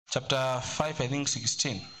 Chapter 5, I think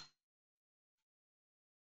 16.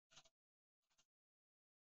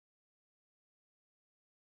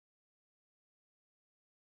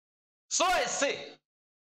 So I say,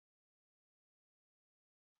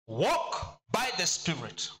 walk by the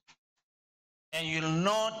Spirit, and you'll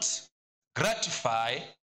not gratify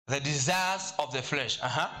the desires of the flesh.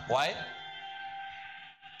 Why?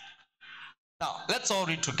 Now, let's all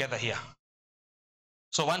read together here.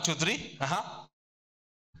 So 1, 2, 3.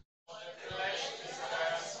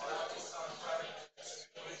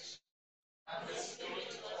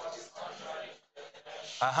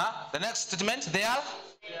 The next statement, they are?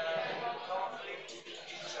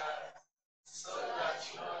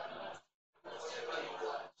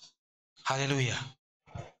 Hallelujah.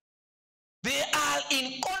 They are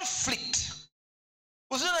in conflict.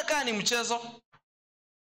 Usione kama ni mchezo.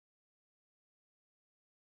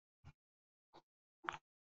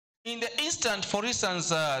 In the instant, for instance,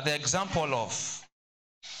 the example of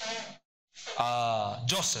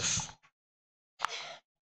Joseph.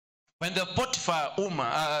 When the Potiphar woman,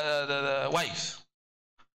 the wife,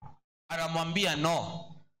 anamwambia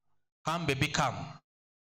no, come baby come.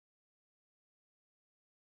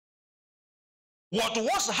 What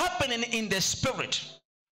was happening in the spirit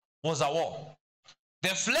was a war. The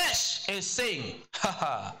flesh is saying,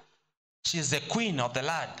 she's the queen of the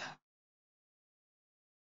land.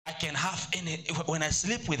 I can have any, when I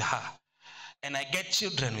sleep with her and I get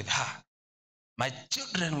children with her, my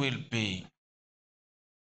children will be,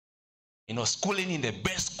 schooling in the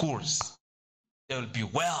best schools. There will be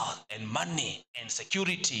wealth and money and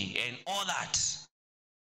security and all that.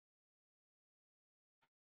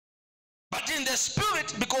 But in the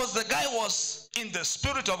spirit, because the guy was in the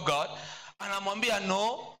spirit of God, and amwambia,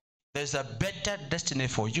 no, there's a better destiny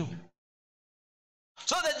for you.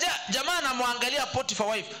 So the jamaa anamwangalia Potiphar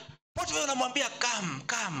wife. Potiphar anamwambia,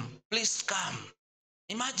 come, please come.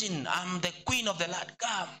 Imagine I'm the queen of the land,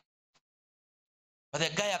 come. But the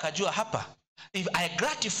guy akajua hapa, if I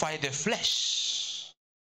gratify the flesh,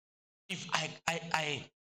 if I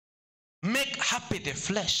make happy the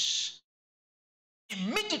flesh,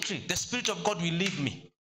 immediately the Spirit of God will leave me.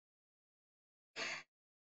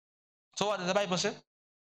 So what does the Bible say?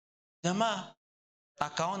 Jamaa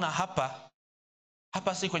akaona hapa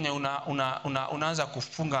si kwenye unaanza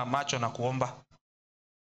kufunga macho na kuomba.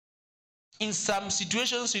 In some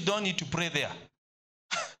situations you don't need to pray there.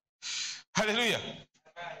 Hallelujah.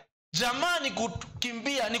 Jamaa ni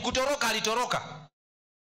kukimbia, ni kutoroka, alitoroka.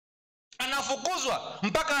 Anafukuzwa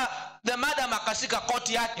mpaka the madam akashika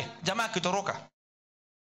koti yake, jamaa akitoroka.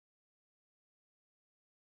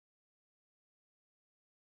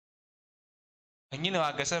 Wengine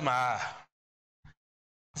wakasema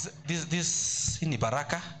this ni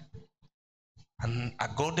baraka and a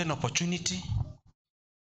golden opportunity.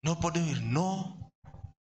 Nobody will know.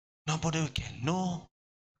 Nobody can know.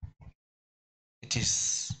 It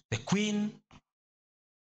is the queen.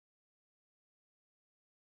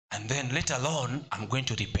 And then later on, I'm going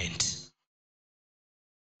to repent.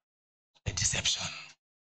 A deception.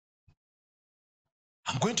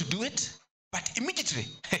 I'm going to do it, but immediately,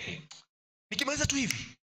 nikimaliza tu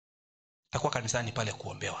hivi, takuwa kanisani pale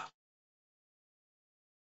kuombewa.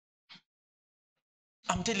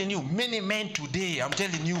 I'm telling you, many men today,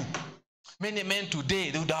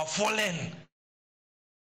 they would have fallen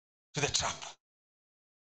to the trap.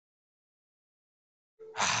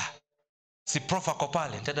 Si prof ako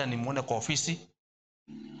pale, nitaenda nimuone kwa ofisi.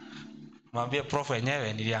 Mwambie prof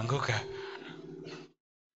yenyewe nilianguka.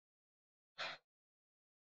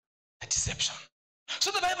 A deception.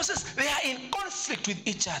 So the Bible says they are in conflict with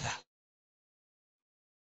each other.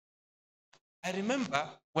 I remember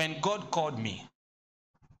when God called me,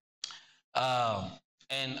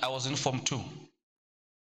 and I was in Form 2.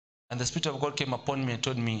 And the Spirit of God came upon me and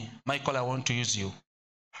told me, Michael, I want to use you.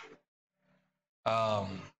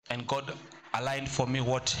 And God aligned for me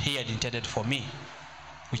what he had intended for me,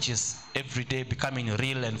 which is every day becoming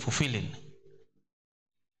real and fulfilling.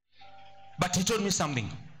 But he told me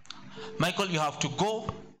something. Michael, you have to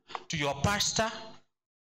go to your pastor,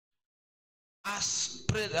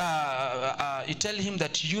 you tell him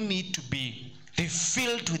that you need to be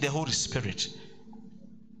filled with the Holy Spirit.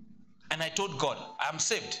 And I told God, I'm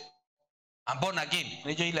saved. I'm born again.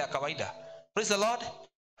 Praise the Lord.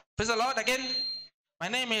 Praise the Lord again. My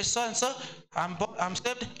name is so and so. I'm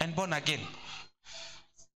saved and born again.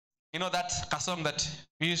 You know that song that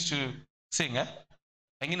we used to sing, eh?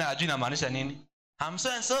 I'm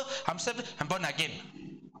so and so, I'm saved and born again.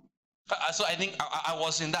 So I think I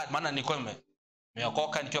was in that. Maana nilikuwa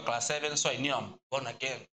nimeokoka nikiwa class 7, so I knew I'm born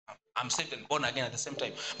again. I'm saved and born again at the same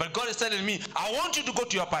time. But God is telling me, I want you to go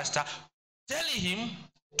to your pastor, tell him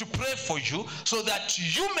to pray for you so that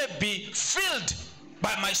you may be filled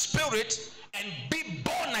by my spirit and be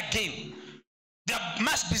born again. There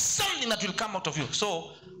must be something that will come out of you.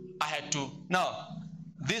 So I had to. Now,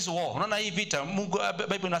 this war, unaona hii vita, Mungu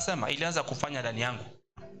Bible inasema ilianza kufanya ndani yangu.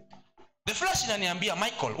 The flesh inaniambia,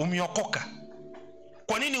 Michael, umeokoka.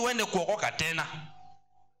 Kwa nini uende kuokoka tena?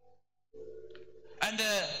 And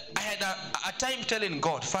I had a time telling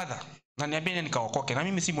God, Father, naniambia nikaokoke na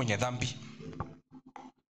mimi si mwenye dhambi.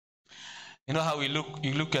 You know how you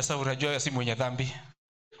look yourself, unajua si mwenye dhambi.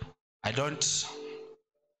 I don't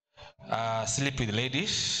sleep with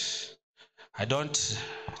ladies. I don't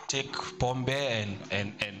take pombe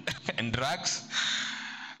and drugs.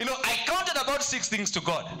 You know, I counted about 6 things to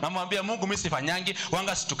God. Namwambia Mungu, mimi sifanyangi,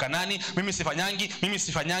 wanga situkanani, mimi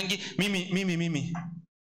sifanyangi, mimi.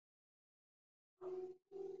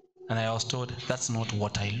 And I was told, that's not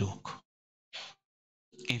what I look.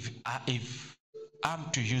 If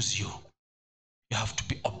I'm to use you, you have to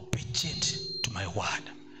be obedient to my word.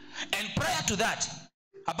 And prior to that,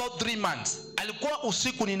 about 3 months, alikuwa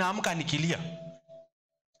usiku ninaamka nikilia.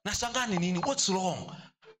 Nashangaa ni nini? What's wrong?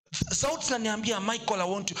 Sauti zinaniambia, Michael, I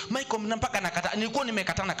want you. Michael, mpaka nakata. Nilikuwa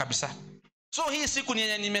nimekatana kabisa. So hii siku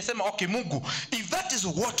nimesema, okay Mungu, if that is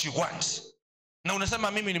what you want, na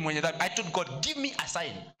unasema mimi ni mwenye dhambi, I told God, give me a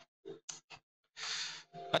sign.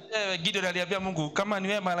 Gideon aliambia Mungu, kama ni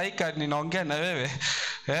wewe malaika ninaongea na wewe,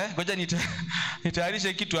 ngoja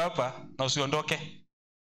nitayarishe kitu hapa na usiondoke.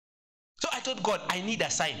 So I told God, I need a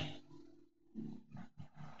sign.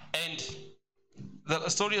 And the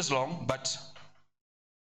story is long, but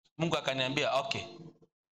Mungu akaniambia, okay,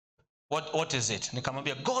 what is it?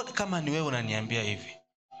 Nikamwambia, God, kama ni wewe unaniambia hivi,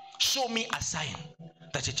 show me a sign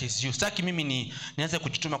that it is you. Sitaki mimi nianze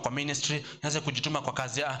kujituma kwa ministry, nianze kujituma kwa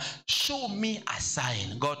kazi. Show me a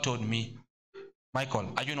sign. God told me,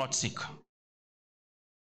 Michael, are you not sick?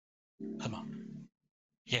 Come on.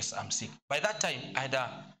 Yes, I'm sick. By that time, I had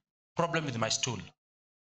a problem with my stool.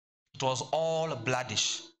 It was all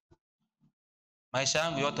bloodish. Maisha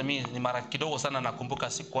yangu yote mimi ni mara kidogo sana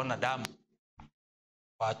nakumbuka sikuona damu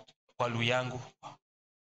kwa lu yangu.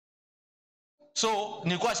 So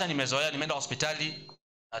nilikuwa sasa nimezoea, nimeenda hospitali,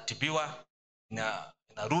 natibiwa,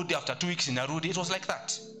 narudi after 2 weeks narudi. It was like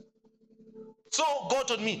that. So God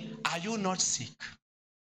told me, are you not sick?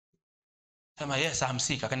 Sema, yes, I'm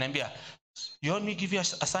sick. Akaniambia, you want me to give you a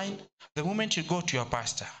sign? The moment you go to your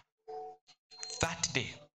pastor, that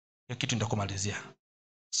day, hiyo kitu ndakumalizia.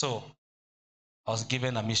 So I was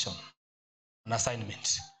given a mission, an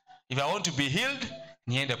assignment. If I want to be healed,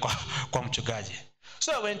 niende kwa mchungaji.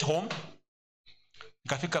 So I went home.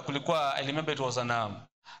 Nikafika, kulikuwa, I remember it was on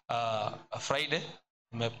a Friday.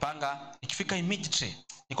 Nimepanga, nikifika immediately,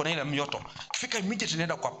 niko na ile mioto. Nikifika immediately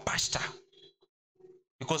naenda kwa pastor.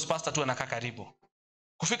 Because pastor tu anakaa karibu.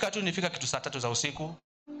 Kufika tu nifika kitu saa 3 za usiku.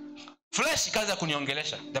 Flesh kaza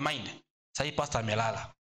kuniongelesha, the mind. Sasa hii pastor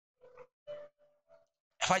amelala.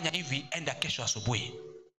 Fanya hivi, enda kesho asubuhi.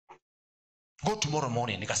 Go tomorrow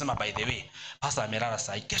morning. Nikasema, by the way, pastor amelala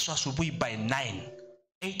sasa. Kesho asubuhi by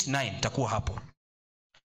 8-9 takuwa hapo.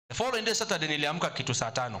 The following day Saturday niliamka kitu saa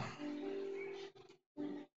 5.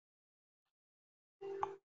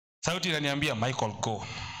 Sauti inaniambia, Michael, go.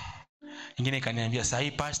 Ingine ikaniambia, sasa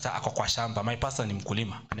hii pastor ako kwa shamba. My pastor ni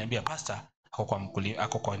mkulima. Ananiambia, pastor ako kwa mkulima,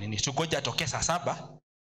 ako kwa nini? So ngoja atoke saa 7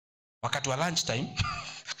 wakati wa lunch time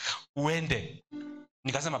uende.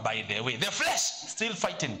 Nikasema, by the way, the flesh still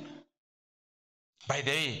fighting. By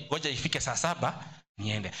the way, ngoja ifike saa 7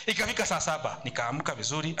 niende. Ikafika saa 7 nikaamka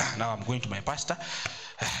vizuri. Now I'm going to my pastor.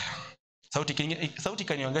 Sauti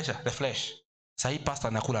kaniongesha, the flesh. Sasa hii pastor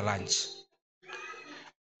anakula lunch.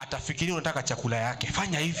 Atafikiria unataka chakula yake.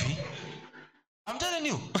 Fanya hivi. I'm telling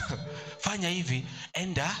you. Fanya hivi,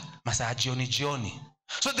 enda masaa jioni.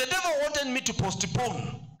 So the devil wanted me to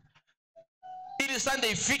postpone. Ili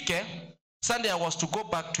Sunday ifike. Sunday I was to go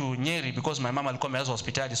back to Nyeri because my mama alikuwa ameanza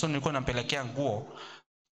hospitali. So nilikuwa nampelekea nguo.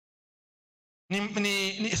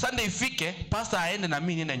 Ni Sunday ifike, pastor aende na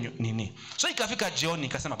mimi niende nini. So ikafika jioni,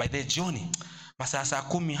 nikasema by the jioni masaa saa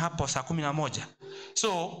 10 hapo, saa 11.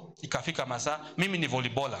 So ikafika masaa, mimi ni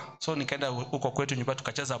volleyballer. So nikaenda huko kwetu nyumbani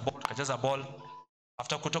tukacheza ball.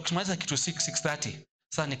 After kutoka tumaliza kitu 6:30.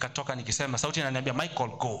 Sasa nikatoka nikisema, sauti inaniambia,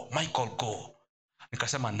 Michael go.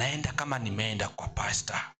 Nikasema, naenda kama nimeenda kwa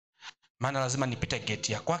pastor. Maana lazima nipite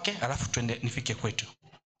gate ya kwake alafu twende nifike kwetu.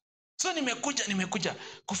 So nimekuja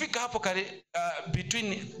kufika hapo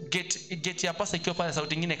between gate ya pastor ikiwa pale,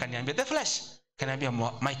 sauti nyingine kaniambia, the flesh kaniambia,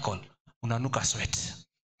 Michael, unanuka sweat.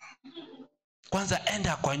 Kwanza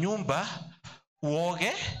enda kwa nyumba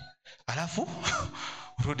uoge, alafu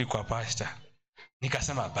rudi kwa pastor.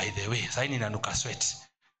 Nikasema by the way, sasa ninanuka sweat.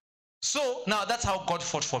 So now that's how God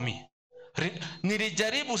fought for me.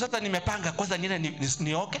 Nilijaribu sasa, nimepanga kwanza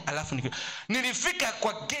nioge, alafu nilifika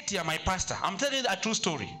kwa gate ya my pastor. I'm telling you a true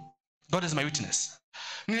story. God is my witness.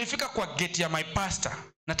 Nilifika kwa gate ya my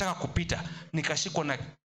pastor, nataka kupita, nikashikwa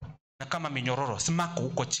na kama minyororo, simako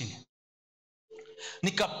huko chini.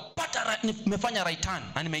 Nikapata nimefanya right turn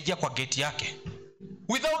na nimeingia kwa gate yake.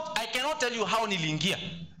 Without, I cannot tell you how niliingia.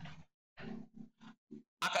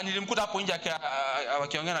 Nilimkuta hapo nje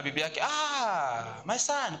akiongea na bibi yake. My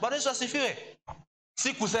son, Bwana Yesu asifiwe.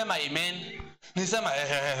 Sikusema amen. Nilisema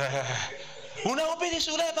unahubiri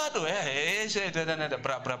shule bado?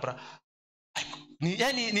 Bra.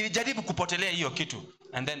 Yani nilijaribu kupotelea hiyo kitu.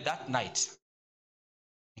 And then that night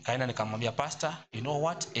nikaenda nikamwambia pastor, you know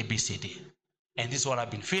what, ABCD. And this is what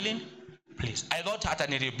I've been feeling. Please. I thought hata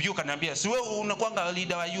ni rebuke ananiambia, si wewe unakuanga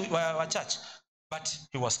leader wa church. But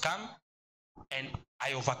he was calm and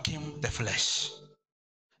I overcame the flesh.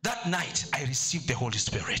 That night I received the Holy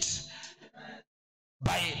Spirit.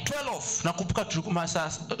 By 12 nakumbuka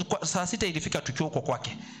saa 6 ilifika tukiwa huko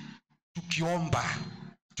kwake. Tukiomba,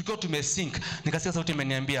 tukiwa tumesink, nikasikia sauti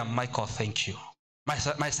imeniambia, Michael, thank you.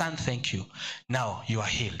 My son, thank you. Now you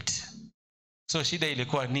are healed. So shida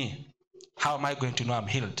ilikuwa ni, how am I going to know I'm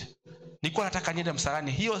healed? Nilikuwa nataka niende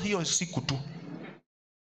msalani hiyo siku tu.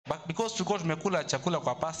 But because tulikuwa tumekula chakula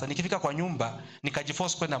kwa pasta, nikifika kwa nyumba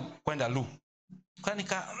nikajiforce kwenda lu. Kwa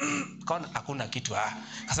nikaona hakuna kitu.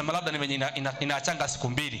 Kasema labda inaachanga siku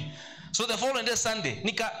 2. So the following day Sunday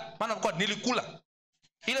maana kwa nilikula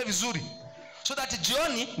ile vizuri, so that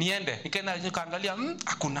jioni niende nikaangalia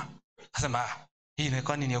hakuna. Kasema hii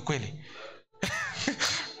inakuwa ni ukweli.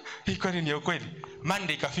 Hii kwani ni ukweli.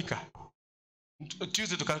 Monday ikafika.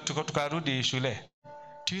 Tuesday tukarudi shule.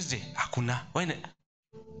 Tuesday hakuna.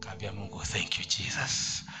 Kaambia Mungu, thank you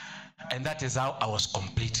Jesus. And that is how I was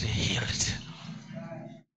completely healed.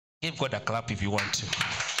 Give God a clap if you want to.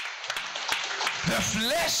 The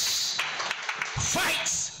flesh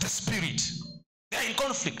fights the spirit. They're in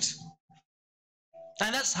conflict.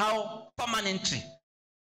 And that's how permanently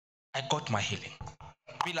I got my healing.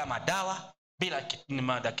 Bila madawa, bila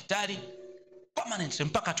madaktari, permanently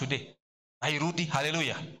mpaka today. Hairudi,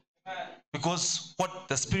 hallelujah. Because what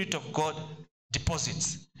the Spirit of God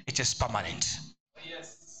deposits, it is permanent.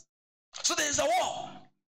 Yes. So there is a war.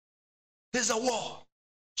 There's a war.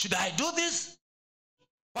 Should I do this?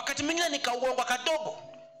 Wakati mwingine nikauongo kadogo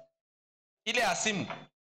ile asimu.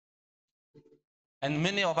 And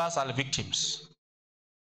many of us are victims.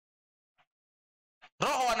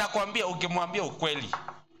 Roho anakuambia, ukimwambia ukweli,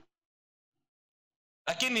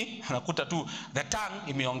 lakini anakuta tu the tongue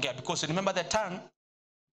imeongea. Because remember, the tongue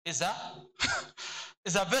is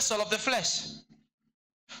a vessel of the flesh.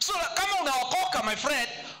 So kama unaokoka, my friend,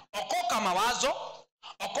 okoka mawazo,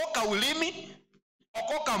 okoka ulimi,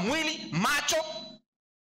 okoka mwili, macho,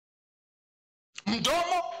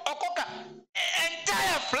 mdomo, okoka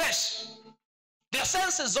entire flesh. The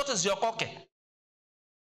senses zote ziokoke.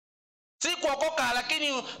 Si kuokoka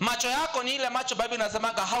lakini macho yako ni ile macho Biblia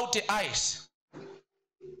inasemaga haughty eyes.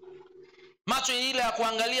 Macho ile ya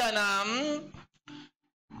kuangalia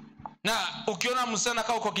na ukiona msichana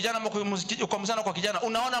kama uko kijana, uko msichana kwa kijana,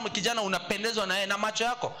 unaona kijana unapendezwa na yeye na macho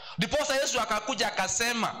yako. Ndipo Yesu akakuja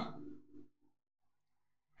akasema,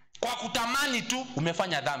 kwa kutamani tu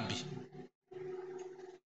umefanya dhambi.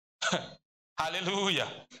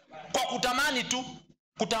 Hallelujah. Kwa kutamani tu,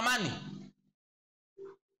 kutamani.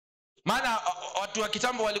 Maana watu wa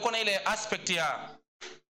kitambo walikuwa na ile aspect ya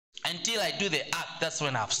until I do the act, that's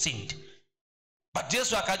when I've sinned. But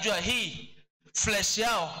Yesu akajua hii flesh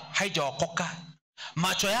yao haijaokoka,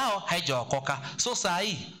 macho yao haijaokoka. So saa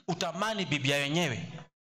hii utamani bibia wenyewe,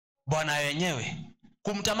 bwana wenyewe,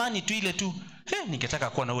 kumtamani tu ile tu, ningetaka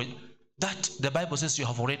kuwa na wewe. That the Bible says you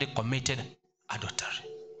have already committed adultery.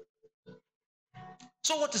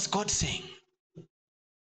 So what is God saying?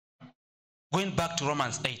 Going back to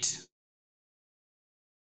Romans 8.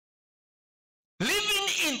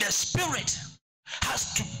 Living in the Spirit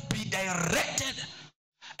has to be directed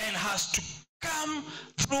and has to come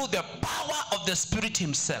through the power of the Spirit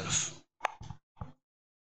himself.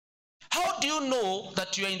 How do you know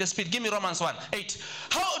that you are in the Spirit? Give me Romans 1:8.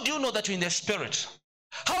 How do you know that you're in the Spirit?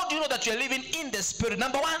 How do you know that you're living in the Spirit?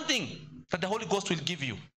 Number one thing that the Holy Ghost will give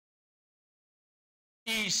you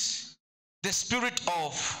is the spirit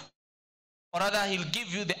of, or rather he'll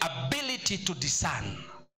give you the ability to discern.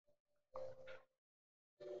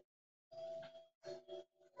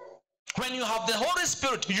 When you have the Holy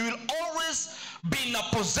Spirit, you will always be in a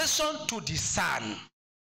position to discern.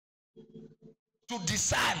 To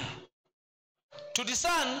discern. To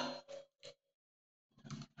discern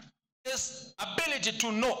is ability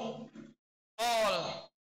to know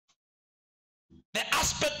all the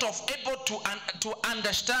aspect of able to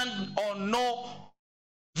understand or know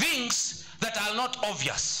things that are not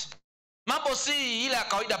obvious. Mambo si ile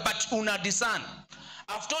kawaida, but una discern.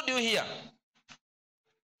 I've told you here,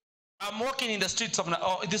 I'm walking in the streets of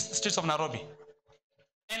Nairobi,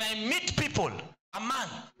 and I meet people, a man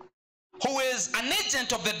who is an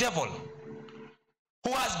agent of the devil,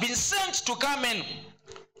 who has been sent to come and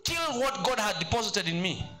kill what God had deposited in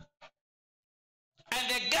me. And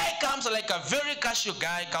the guy comes like a very casual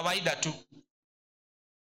guy, kawaida too.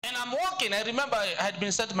 And I'm walking. I remember I had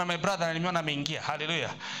been sent by my brother, and nimeona ameingia.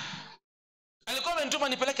 Hallelujah. Alikuwa amenituma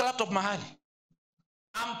nipeleke laptop mahali.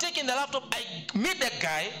 I'm taking the laptop. I meet the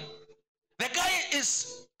guy. The guy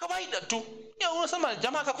is kawaida tu. Unasema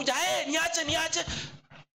jamaa akakuja, niache.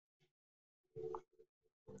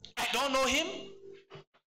 I don't know him.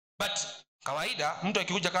 But kawaida mtu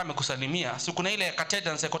akikuja kama amekusalimia, si kuna ile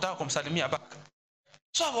cadence yakotaka kumsalimia back.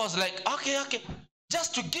 So I was like, okay.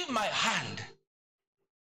 Just to give my hand.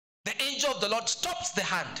 The angel of the Lord stops the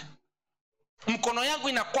hand. Mkono yangu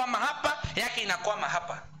inakwama hapa, yake inakwama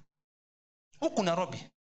hapa. Huku Nairobi.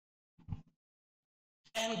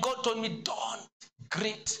 And God told me, don't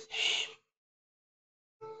greet him.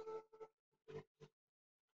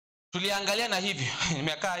 Tuliangalia na hivi.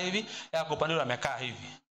 Nimekaa hivi, yako upande amekaa hivi.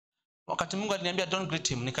 Wakati Mungu aliniambia don't greet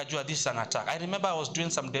him, nikajua this is an attack. I remember I was doing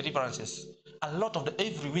some deliverances. A lot of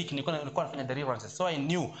every week nilikuwa nafanya deliverances. So I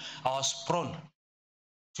knew I was prone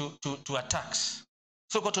to attacks.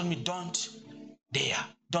 So God told me don't dare.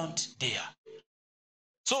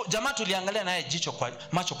 So jamaa tuliangalia naye jicho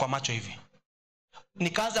kwa macho hivi.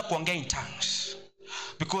 Nikaanza kuongea in tongues.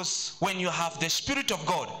 Because when you have the Spirit of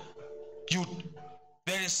God,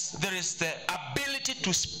 there is the ability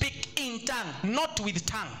to speak in tongue, not with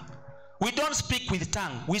tongue. We don't speak with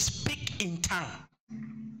tongue. We speak in tongue.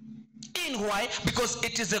 In why? Because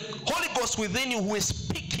it is the Holy Ghost within you who is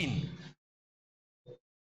speaking.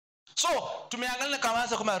 So, tumeangalia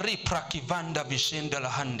kamaanza kama riprakivanda vishenda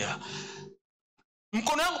lahanda.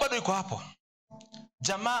 Mkono yangu bado iko hapo.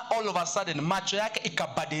 Jamaa all of a sudden macho yake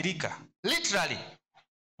ikabadilika. Literally.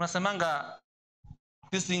 Unasemanga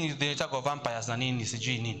this thing is the attack of vampires na nini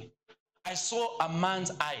sijui nini. I saw a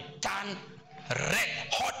man's eye turn red,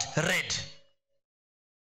 hot red.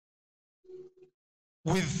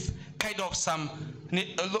 With kind of some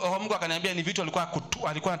Mungu akaniambia ni vitu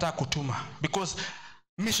alikuwa anataka kutuma because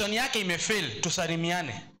mission yake imefail,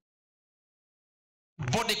 tusalimiane.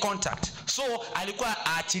 Body contact. So alikuwa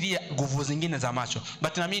aachilia nguvu zingine za macho.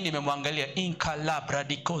 But na mimi nimemwangalia inkalabra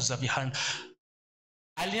dikoza behind.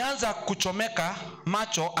 Alianza kuchomeka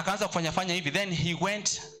macho, akaanza kufanya hivi, then he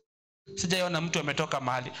went. Sijaona mtu ametoka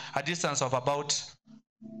mahali a distance of about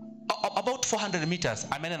 400 meters.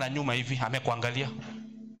 Ameenda na nyuma hivi, amekuangalia.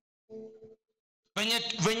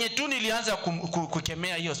 Venye tu nilianza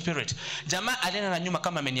kukemea hiyo spirit, jamaa alienda na nyuma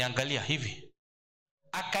kama ameniangalia hivi.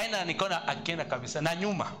 Akaenda nikaona akienda kabisa na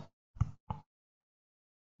nyuma.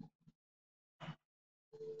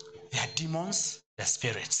 They are demons, the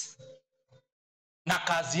spirits. Na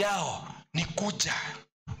kazi yao ni kuja.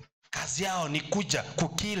 Kazi yao ni kuja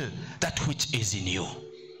kukill that which is in you.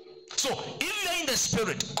 So, if you are in the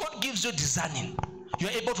spirit, God gives you discerning. You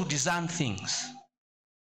are able to discern things.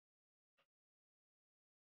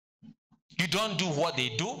 You don't do what they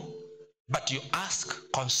do, but you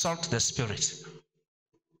ask, consult the spirit.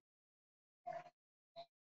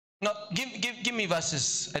 Now, give me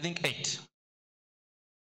verses, I think 8.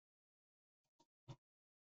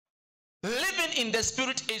 Living in the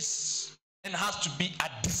spirit is and has to be a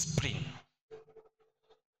discipline.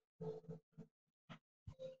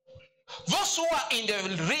 Those who are in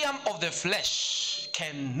the realm of the flesh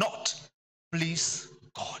cannot please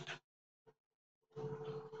God.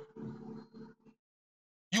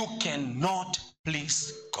 You cannot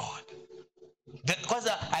please God. Because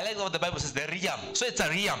I like what the Bible says, the realm. So it's a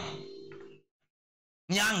realm.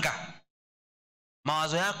 Nyanga.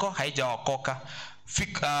 Mawazo yako haijaokoka.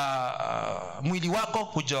 Mwili wako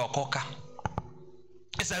hujaokoka.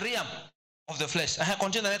 It's a realm of the flesh. I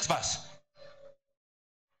continue the next verse.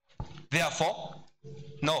 Therefore,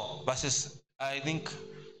 no, verses, I think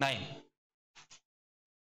 9.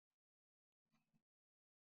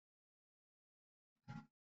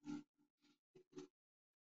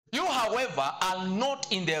 You, however, are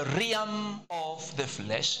not in the realm of the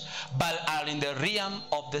flesh, but are in the realm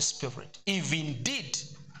of the spirit. If indeed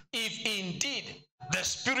The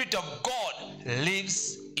Spirit of God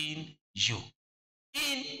lives in you.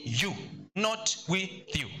 In you, not with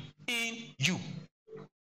you. In you.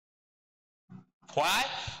 Why?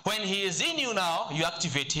 When he is in you now, you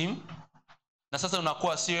activate him. Na sasa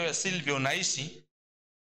unakuwa sio Silvio unaishi,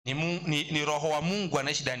 ni roho wa Mungu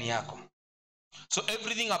anaishi ndani yako. So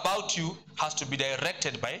everything about you has to be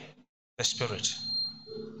directed by the Spirit.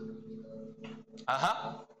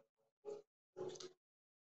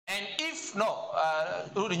 And if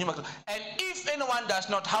anyone does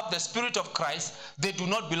not have the Spirit of Christ, they do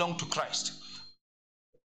not belong to Christ.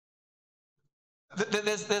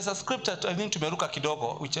 There's a scripture, I think, tumeruka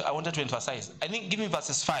kidogo, which I wanted to emphasize. I think, give me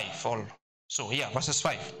verses 5 all. So, yeah, verses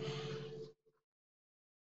 5.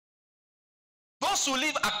 Those who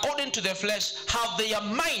live according to the flesh have their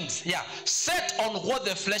minds, set on what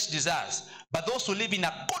the flesh desires. But those who live in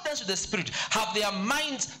accordance with the Spirit have their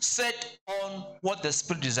minds set on what the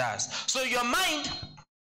Spirit desires. So your mind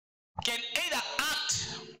can either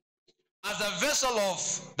act as a vessel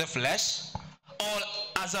of the flesh or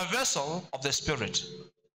as a vessel of the Spirit.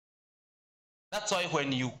 That's why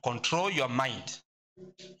when you control your mind,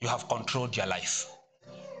 you have controlled your life.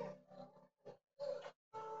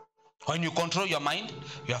 When you control your mind,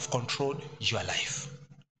 you have controlled your life.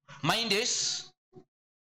 Mind is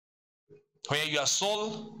where your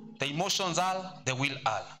soul, the emotions are, the will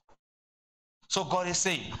are. So God is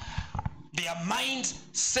saying, their minds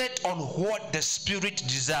set on what the Spirit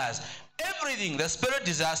desires. Everything, the Spirit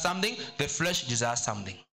desires something, the flesh desires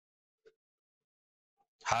something.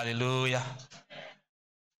 Hallelujah.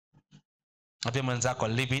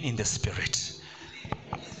 Living in the Spirit.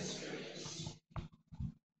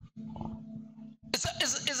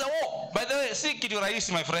 It's a war. By the way, see kitu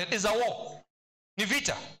rahisi, my friend, it's a war. Ni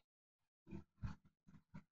vita.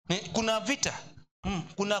 Kuna vita.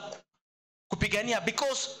 Kuna kupigania,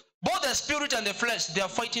 because both the Spirit and the flesh, they are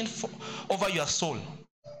fighting over your soul.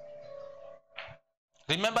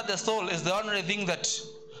 Remember, the soul is the only thing that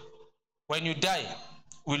when you die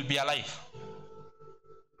will be alive.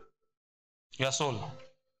 Your soul,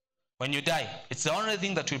 when you die, it's the only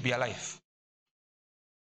thing that will be alive.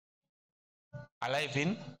 Alive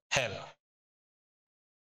in hell.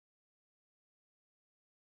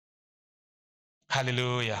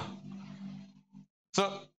 Hallelujah.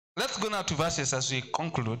 So let's go now to verses as we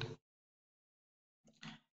conclude.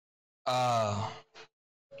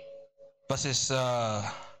 Verses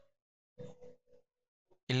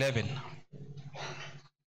 11.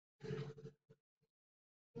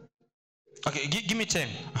 Okay, give me 10.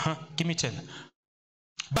 Give me 10.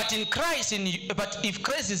 But in Christ, but if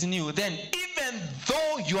Christ is in you, then even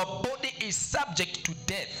though your body is subject to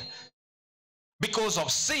death because of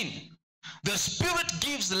sin, the Spirit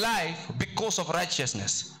gives life because of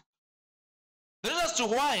righteousness. This is to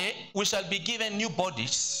why we shall be given new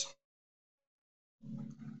bodies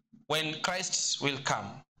when Christ will come.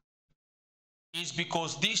 Is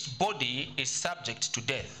because this body is subject to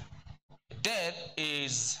death. Death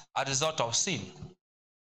is a result of sin.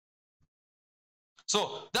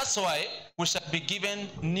 So that's why we shall be given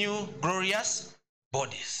new glorious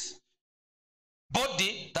bodies.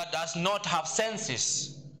 Body that does not have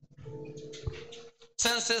senses.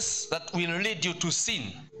 Senses that will lead you to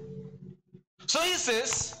sin. So he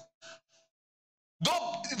says,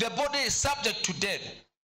 though the body is subject to death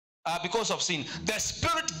because of sin, the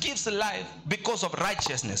Spirit gives life because of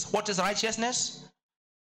righteousness. What is righteousness?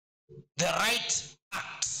 The right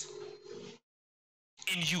acts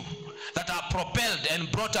in you that are propelled and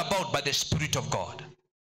brought about by the Spirit of God.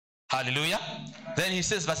 Hallelujah. Then he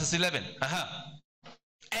says, verses 11.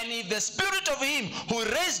 And if the Spirit of him who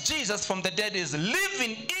raised Jesus from the dead is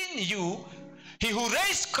living in you, he who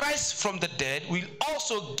raised Christ from the dead will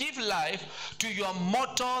also give life to your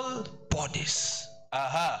mortal bodies.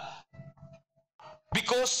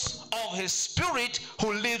 Because of his Spirit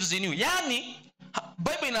who lives in you. Yani,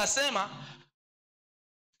 Bible inasema,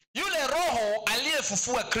 yule roho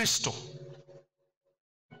aliyefufua Kristo,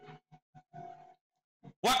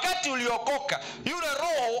 wakati uliokoka, yule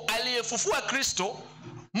roho aliyefufua Kristo,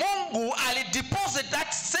 Mungu alideposit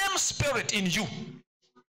that same Spirit in you.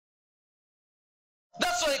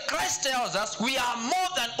 That's why Christ tells us we are more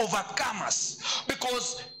than overcomers,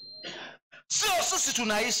 because sio sisi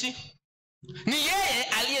tunaishi, ni yeye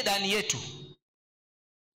aliye ndani yetu.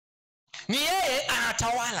 Ni yeye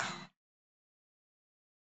anatawala.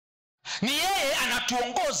 Ni yeye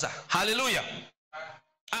anatuongoza. Hallelujah.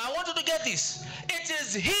 I want you to get this. It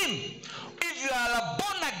is him. If you are a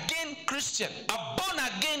born again Christian,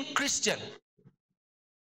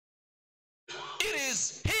 it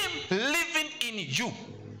is him living in you,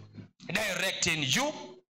 directing you,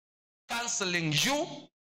 counseling you,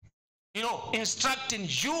 instructing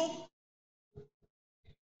you.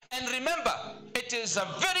 And remember, it is a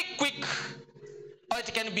very quick, or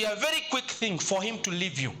it can be a very quick thing for him to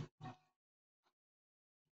leave you.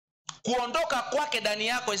 Kuondoka kwake ndani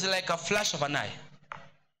yako is like a flash of an eye.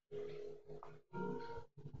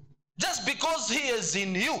 Just because he is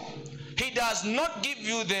in you, he does not give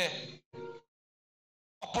you the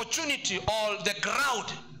opportunity or the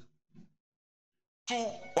ground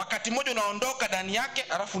to wakati moja unaondoka ndani yake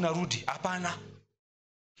alafu unarudi. Hapana.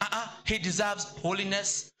 He deserves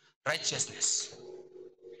holiness, righteousness.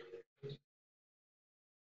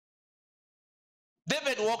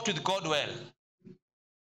 David walked with God well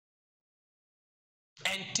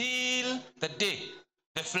until the day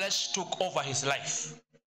the flesh took over his life.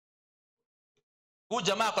 Huyu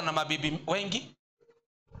jamaa ako na mabibi wengi,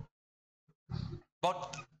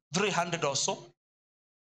 about 300 or so.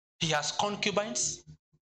 He has concubines.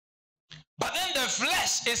 But then the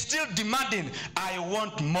flesh is still demanding, I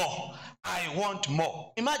want more. I want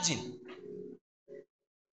more. Imagine.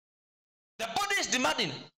 The body is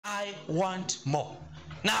demanding, I want more.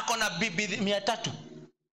 Na ako na bibi 300.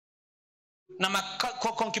 Na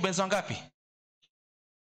concubines wangapi?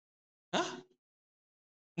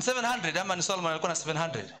 700 ama ni Solomon alikuwa na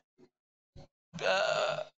 700.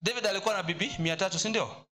 David alikuwa na bibi 300, si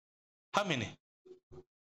ndio? How many?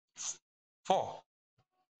 4.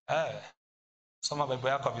 Soma Bible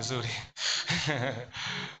yako vizuri.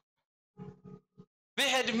 They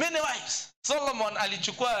had many wives. Solomon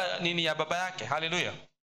alichukua nini ya baba yake. Hallelujah.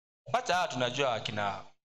 Hata tunajua kina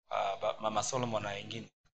mama Solomon na wengine.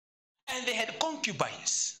 And they had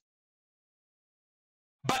concubines.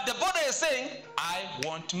 But the body is saying, I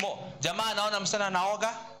want more. Jamaa anaona msana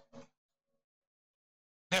anaoga.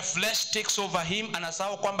 The flesh takes over him.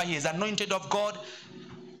 Anasahau kwamba he is anointed of God.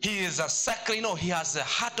 He is a sacred, he has the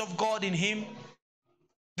heart of God in him.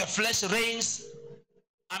 The flesh reigns.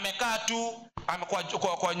 Amekaa tu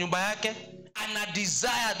kwa nyumba yake. Ana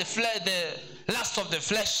desire the lust of the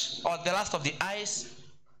flesh or the lust of the eyes.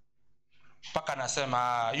 Paka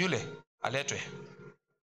anasema yule aletwe.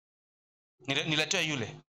 Niletwe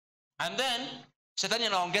yule. And then shetani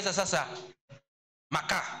anaongeza sasa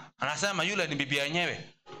makaa. Anasema yule ni bibi yenyewe.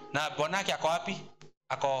 Na bwanake ako wapi?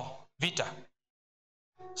 Ako vita.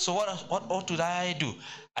 So what do I do?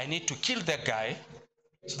 I need to kill that guy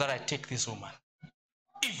so that I take this woman.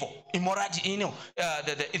 Evil, immorality,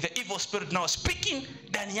 the evil spirit now speaking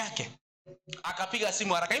ndani yake. Akapiga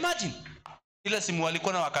simu haraka. Imagine. Ile simu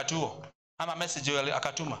alikuwa na wakati huo. Ama message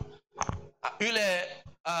akatuma. Yule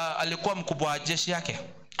alikuwa mkubwa wa jeshi yake.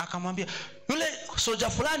 Akamwambia, yule soja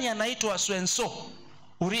fulani anaitwa Swenso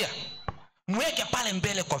Uria. Mweke pale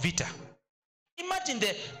mbele kwa vita. Imagine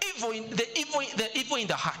the evil in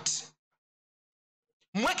the heart.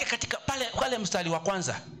 Mweke katika pale mstari wa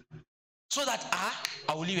kwanza. So that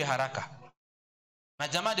auliwe haraka. Na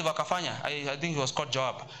jamaa ndivyo akafanya. I think he was called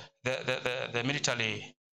Joab, the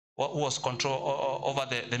military who was control over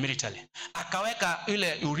the military. Akaweka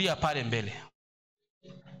yule Uria pale mbele.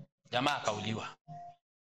 Jamaa akauliwa.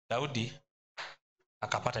 Daudi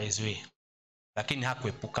akapata his way. Lakini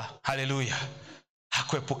hakuepuka. Hallelujah.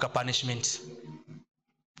 Hakuepuka punishment.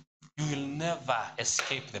 You will never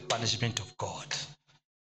escape the punishment of God.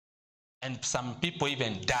 And some people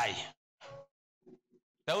even die.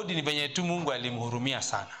 Daudi ni venye tu Mungu alimhurumia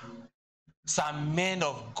sana. Some men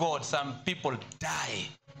of God, some people die.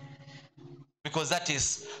 Because that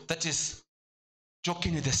is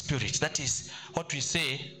joking with the spirit. That is what we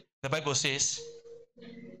say, the Bible says,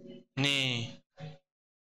 ni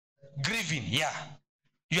grieving, yeah.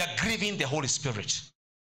 You are grieving the Holy Spirit.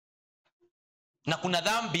 Na kuna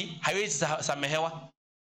dhambi haiwezi samehewa.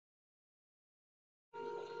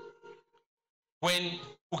 When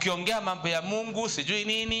ukiongea mambo ya Mungu sijui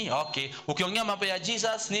nini, okay. Ukiongea mambo ya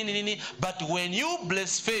Jesus nini, but when you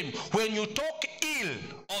blaspheme, when you talk ill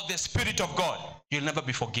of the Spirit of God, you'll never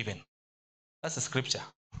be forgiven. That's the scripture.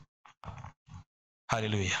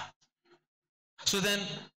 Hallelujah. So then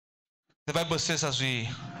the Bible says, as we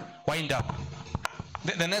wind up,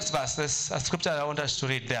 the next verse, there's a scripture I want us to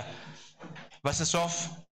read there. Verses 12.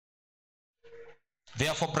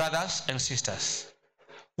 Therefore, brothers and sisters,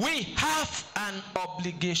 we have an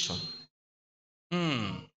obligation.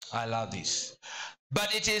 I love this.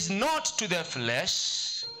 But it is not to the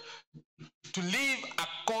flesh to live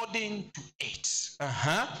according to it.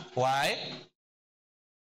 Why?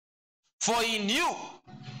 For if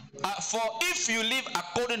you live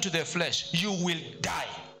according to the flesh, you will die.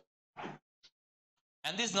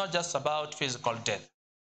 And this is not just about physical death.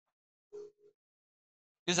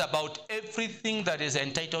 This is about everything that is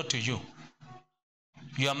entitled to you.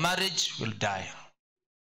 Your marriage will die.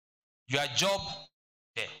 Your job,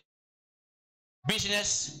 dead.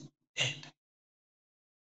 Business, dead.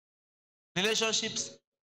 Relationships,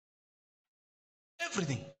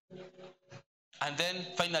 everything. And then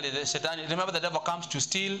finally the Satan, remember the devil comes to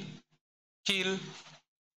steal, kill,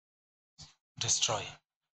 destroy.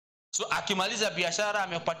 So akimaliza biashara,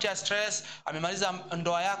 amepatia stress, amemaliza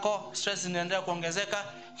ndoa yako, stress inaendelea kuongezeka,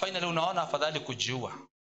 finally unaona afadhali kujiua.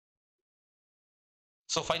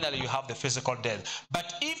 So finally you have the physical death.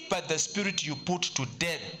 But if by the Spirit you put to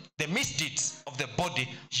death the misdeeds of the body,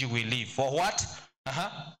 you will live. For what?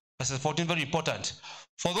 Verse 14, very important.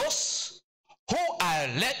 For those who are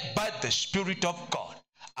led by the Spirit of God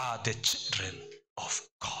are the children of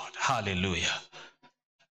God. Hallelujah.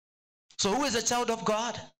 So who is a child of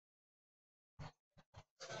God?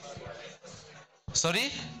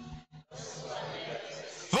 Sorry?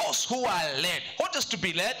 Those who are led. What is to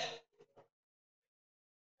be led?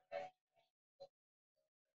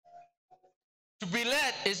 To be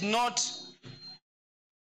led is not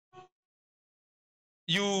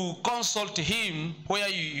you consult him where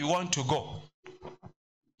you want to go.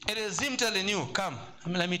 It is him telling you, come,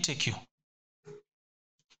 let me take you.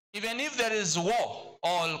 Even if there is war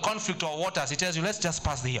or conflict or waters, he tells you, let's just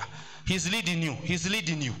pass here. He's leading you. He's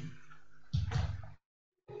leading you.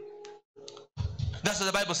 That's what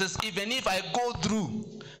the Bible says. Even if I go through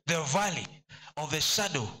the valley of the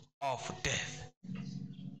shadow of death,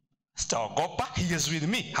 sitaogopa, he is with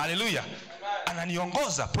me. Hallelujah.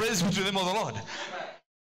 Ananiongoza. Praise be to the name of the Lord.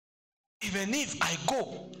 Even if I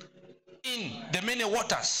go in the many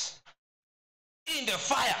waters, in the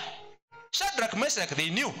fire, Shadrach, Meshach,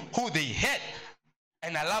 they knew who they had.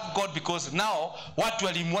 And I love God because now what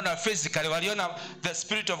walimwona physically, waliona the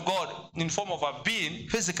Spirit of God in form of a being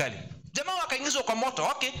physically. Jamaa wakaingizwa kwa moto,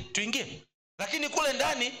 okay, tuingie. Lakini kule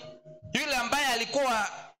ndani, yule ambaye alikuwa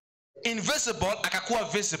invisible, akakuwa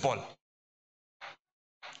visible.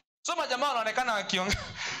 So majamaa wanaonekana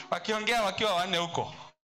wakiongea wakiwa wanne huko.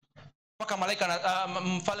 Mpaka malaika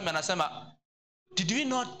mfalme anasema, did we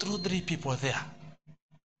not throw 3 people there?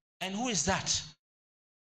 And who is that?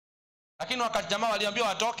 Lakini wakati jamaa waliambiwa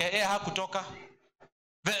watoke, hakutoka.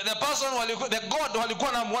 The person the God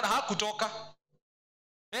walikuwa namuona hakutoka.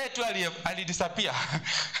 Tu alidisappear.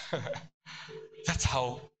 That's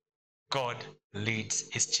how God leads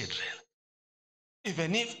his children.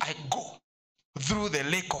 Even if I go through the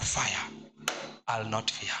lake of fire, I'll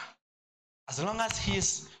not fear. As long as he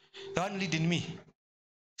is the one leading me,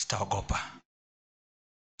 sitaogopa.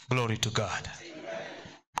 Glory to God.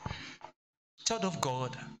 Child of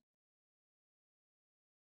God,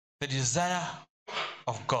 the desire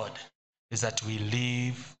of God is that we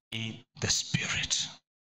live in the Spirit.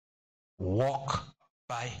 Walk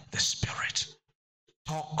by the Spirit.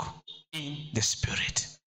 Talk in the Spirit.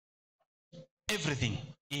 Everything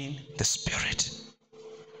in the Spirit.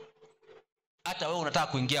 Hata wewe unataka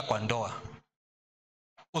kuingia kwa ndoa,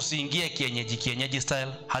 usiingie kienyeji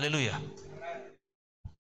style. Hallelujah.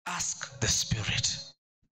 Ask the Spirit.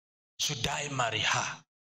 Should I marry her?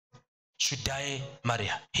 Should I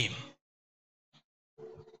marry him?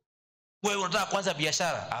 Wewe unataka kuanza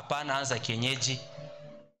biashara? Hapana, anza kienyeji.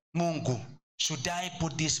 Mungu, should I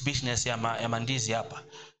put this business ya mandizi hapa?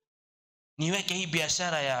 Niweke hii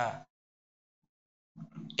biashara ya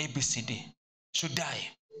ABCD. Should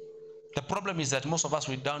I? The problem is that most of us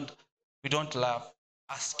we don't love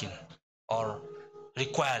asking or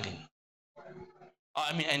requiring.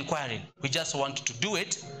 Inquiring. We just want to do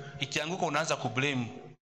it. Ikianguka unaanza kublame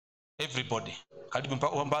everybody. Karibu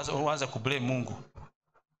unaanza kublame Mungu.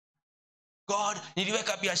 God,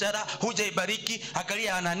 niliweka biashara, hujaibariki,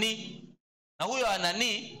 angalia Anani. Na huyo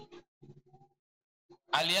Anani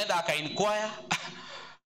alienda akainquire.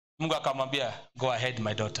 Mungu akamwambia, go ahead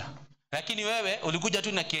my daughter. Lakini wewe ulikuja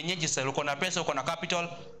tu na kienyeji sasa, uko na pesa, uko na capital,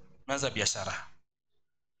 unaanza biashara.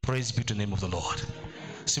 Praise be to the name of the Lord.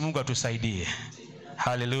 Si Mungu atusaidie.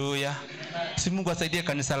 Hallelujah. Si Mungu asaidie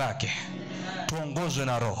kanisa lake. Tuongozwe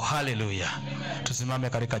na Roho. Hallelujah. Tusimame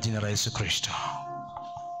katika jina la Yesu Kristo.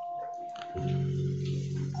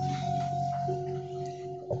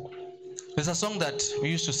 There's a song that we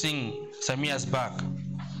used to sing some years back.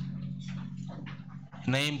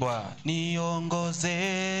 Naimbwa,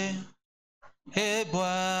 niongoze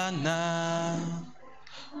Bwana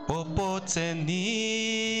popote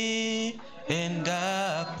ni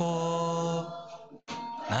endapo,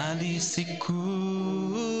 nali siku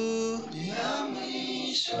ya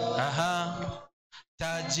mwisho.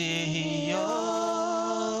 Taji hiyo.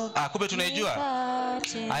 Kumbe tunaijua.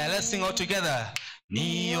 Aya, let's sing all together.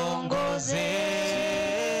 Niongoze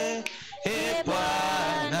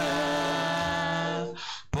Bwana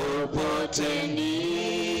popote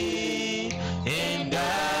niendapo,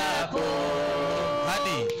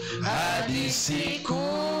 hadi siku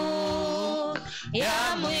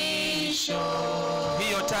ya mwisho.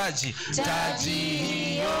 Hiyo taji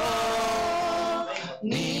hiyo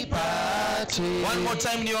nipate. One more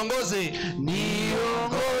time, niongoze.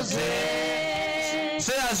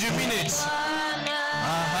 Say as you mean it.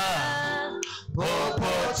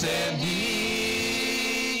 Popote niendapo,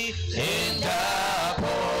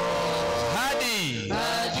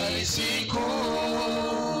 hadi siku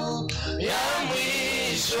ya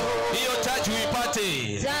mwisho. Hiyo taji uipate.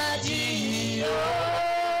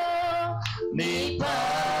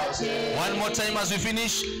 One more time as we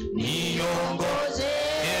finish. Niongoze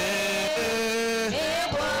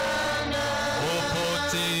Bwana,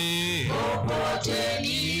 popote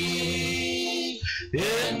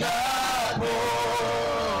niendapo,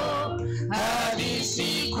 hadi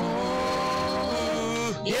siku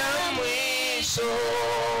ya mwisho.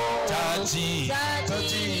 Taji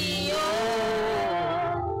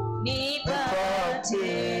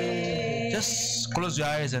just close your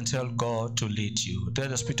eyes and tell God to lead you. Tell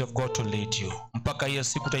the Spirit of God to lead you. Mpaka hiyo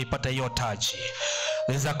siku utaipata hiyo taji.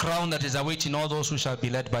 There's a crown that is awaiting all those who shall be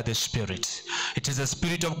led by the Spirit. It is the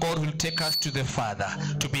Spirit of God who will take us to the Father,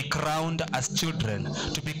 to be crowned as children,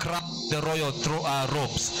 to be crowned the royal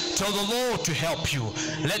robes. Tell the Lord to help you.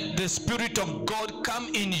 Let the Spirit of God come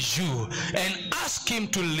in you and ask Him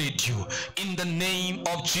to lead you in the name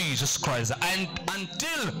of Jesus Christ. And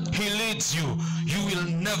until He leads you, you will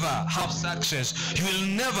never have success. You will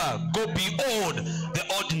never go beyond the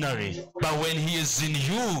ordinary. But when He is in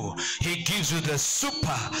you, He gives you the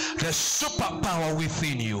superpower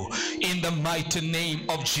within you, in the mighty name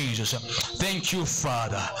of Jesus. Thank you,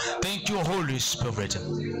 Father. Thank you, Holy Spirit.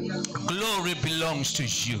 Glory belongs to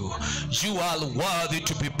you. You are worthy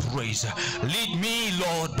to be praised. Lead me,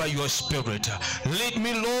 Lord, by your Spirit. Lead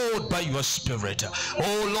me, Lord, by your Spirit.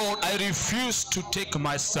 Oh Lord, I refuse to take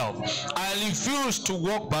myself. I refuse to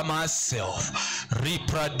walk by myself.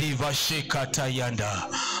 Ripradiva shekatayanda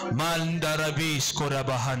mandarabis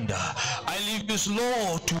korabahanda. I refuse,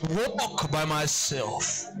 Lord, to walk by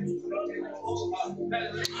myself.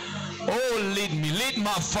 Oh, lead me, lead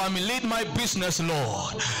my family, lead my business,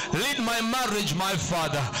 Lord. Lead my marriage, my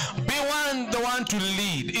Father. Be the one to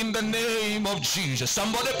lead in the name of Jesus.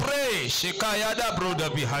 Somebody pray. Shekayada broda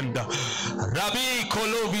bihanda. Rabbi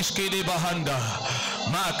koloviskede bahanda.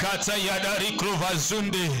 Makata yada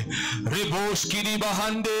rikrovazunde. Reboskidi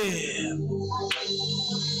bahande.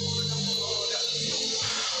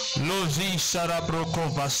 Lozi sarabroko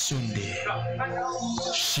vasunde.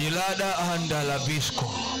 Shilada anda labisko.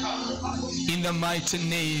 In the mighty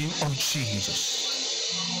name of Jesus.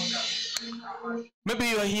 Maybe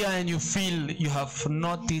you are here and you feel you have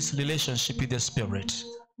not this relationship with the Spirit.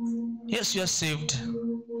 Yes, you are saved,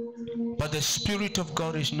 but the Spirit of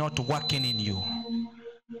God is not working in you,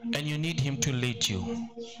 and you need Him to lead you.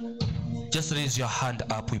 Just raise your hand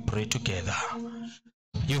up, we pray together.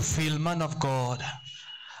 You feel, man of God,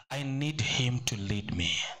 I need Him to lead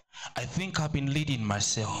me. I think I've been leading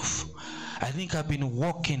myself. I think I've been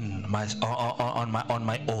walking on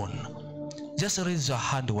my own. Just raise your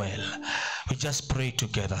hand well. We just pray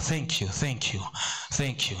together. Thank you, thank you,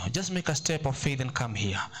 thank you. Just make a step of faith and come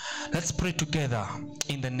here. Let's pray together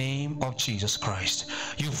in the name of Jesus Christ.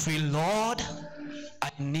 You feel, Lord,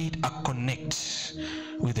 I need a connect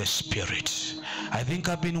with the Spirit. I think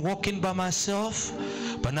I've been walking by myself,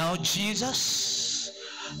 but now, Jesus,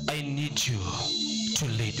 I need you to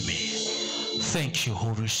lead me. Thank you,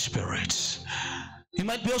 Holy Spirit. You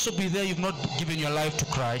might also be there, you've not given your life to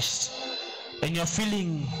Christ, and you're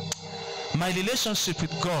feeling, my relationship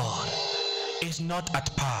with God is not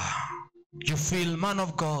at par. You feel, man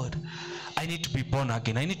of God, I need to be born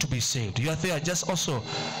again. I need to be saved. You are there, just also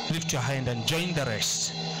lift your hand and join the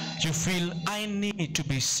rest. You feel, I need to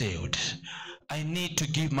be saved. I need to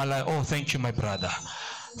give my life. Oh, thank you, my brother.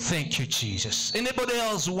 Thank you, Jesus. Anybody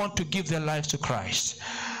else who want to give their life to Christ?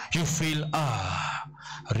 You feel,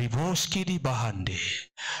 Rivoskidi Bahande,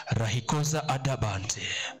 Rahikoza Adabante.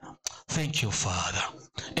 Thank you, Father.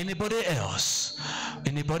 Anybody else?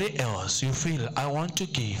 Anybody else? You feel, I want to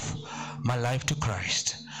give my life to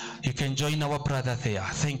Christ. You can join our brother there.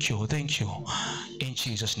 Thank you, in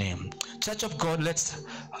Jesus' name. Church of God, let's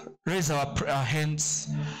raise our hands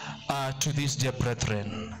to these dear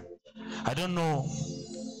brethren. I don't know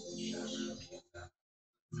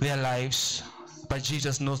their lives, but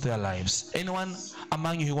Jesus knows their lives. Anyone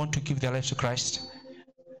among you who want to give their lives to Christ?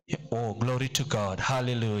 Oh, glory to God.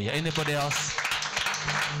 Hallelujah. Anybody else?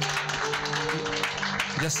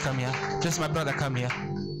 Just come here. Just my brother, come here.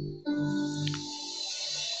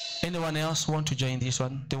 Anyone else want to join this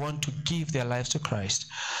one? They want to give their lives to Christ.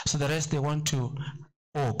 So the rest, they want to,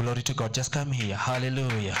 oh, glory to God, just come here.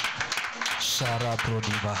 Hallelujah. Shara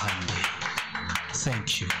Prodivahande.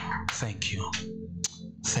 Thank you. Thank you.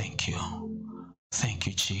 Thank you. Thank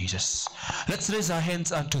you, Jesus. Let's raise our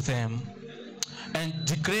hands unto them and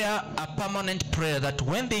declare a permanent prayer that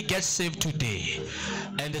when they get saved today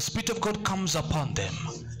and the Spirit of God comes upon them,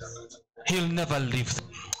 He'll never leave them.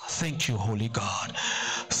 Thank you, Holy God.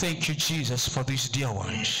 Thank you, Jesus, for these dear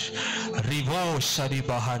ones. Rivo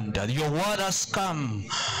Shadibahanda. Your word has come.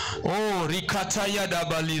 Oh, Rikataya da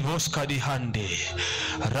Balivos Kadihande.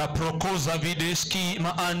 Raprokoza Videski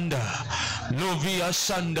Maanda. Lovia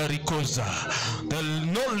Shanda Rikoza. The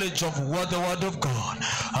knowledge of what the word of God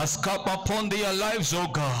has come upon their lives, oh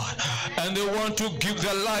God. And they want to give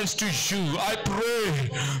their lives to you. I pray,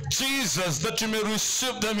 Jesus, that you may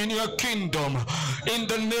receive them in your kingdom. In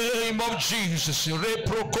the name of Jesus.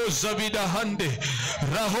 Reprokoza Vidahande.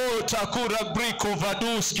 Raho Takura Briko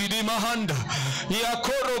Vaduski Dimahanda.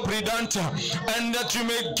 Yakoro Bridanta. And that you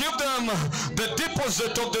may give them the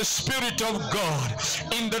deposit of the Spirit of God.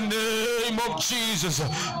 In the name of Jesus.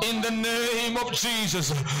 In the name of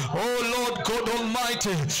Jesus. Oh Lord God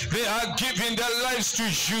Almighty, they are giving their lives to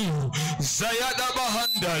you. Zayada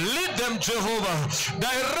Bahanda. Lead them, Jehovah.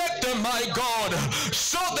 Direct them, my God.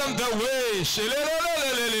 Show them the way.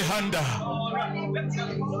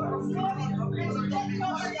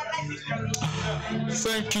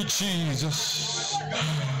 Thank you, Jesus.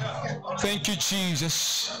 Thank you,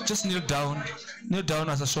 Jesus. Just kneel down. Kneel down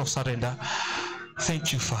as a show of surrender.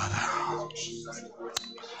 Thank you, Father.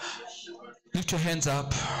 Lift your hands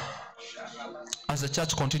up as the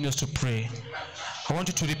church continues to pray. I want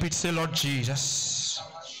you to repeat, say, Lord Jesus,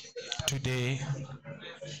 today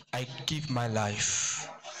I give my life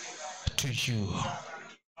to you.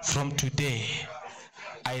 From today,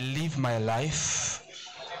 I live my life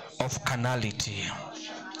of carnality,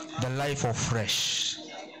 the life of flesh.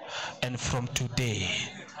 And from today,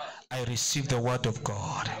 I receive the word of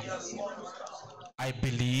God. I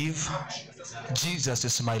believe Jesus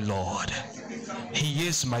is my Lord. He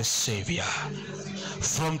is my Savior.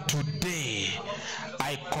 From today,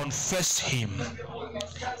 I confess Him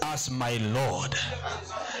as my Lord.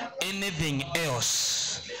 Anything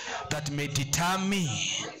else that may deter me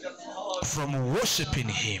from worshiping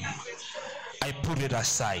Him, I put it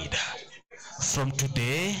aside. From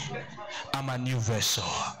today, I'm a new vessel.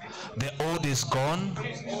 The old is gone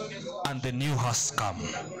and the new has come.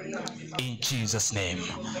 In Jesus' name.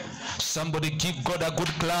 Somebody give God a good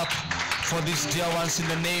clap for these dear ones in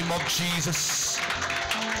the name of Jesus.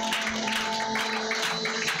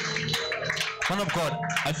 Man of God,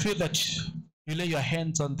 I feel that you lay your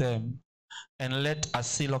hands on them and let a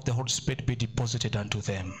seal of the Holy Spirit be deposited unto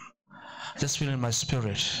them. Just feel in my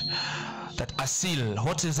spirit that a seal,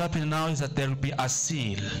 what is happening now is that there will be a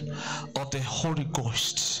seal of the Holy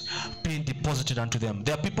Ghost being deposited unto them.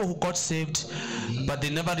 There are people who got saved, but they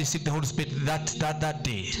never received the Holy Spirit that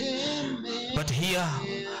day. But here,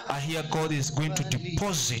 I hear God is going to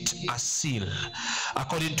deposit a seal,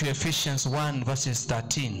 according to Ephesians 1 verses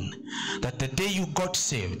 13, that the day you got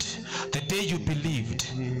saved, the day you believed,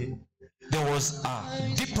 there was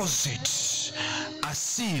a deposit, a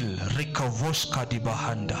seal, Rikavoshka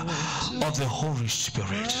Dibahanda, of the Holy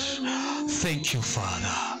Spirit. Thank you,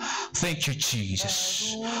 Father. Thank you,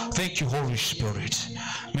 Jesus. Thank you, Holy Spirit.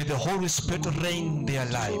 May the Holy Spirit reign in their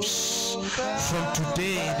lives. From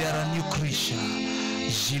today, they are a new creature.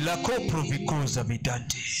 Zilako provikoza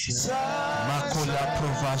vidante. Makola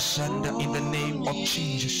provashanda, in the name of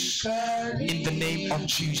Jesus. In the name of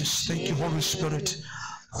Jesus. Thank you, Holy Spirit.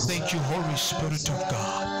 Thank you, Holy Spirit of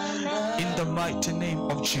God. In the mighty name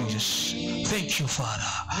of Jesus. Thank you, Father.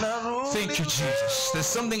 Thank you, Jesus. There's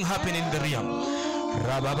something happening in the realm.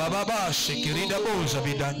 Rabababa shekirida boza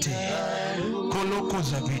vidante. Koloko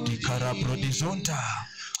zavidi karabrodizonta.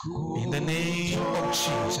 In the name of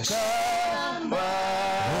Jesus.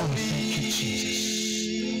 Oh, thank you,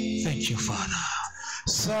 Jesus. Thank you, Father.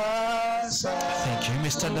 Thank you. You may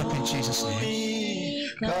stand up in Jesus' name.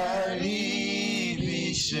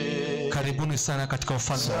 Karibuni sana katika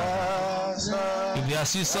ufalme. If there are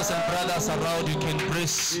sisters and brothers around, you can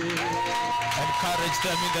embrace, encourage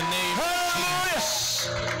them in the name of Jesus.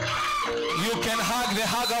 You can hug the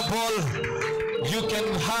hugger ball. You can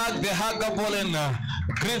hug the hugger ball and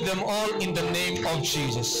greet them all in the name of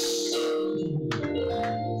Jesus.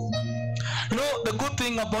 You know, the good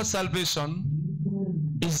thing about salvation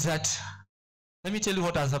is that, let me tell you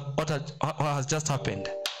what has just happened.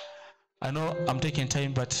 I know I'm taking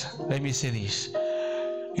time, but let me say this.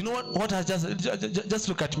 You know what has just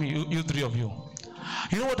look at me, you three of you.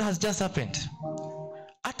 You know what has just happened?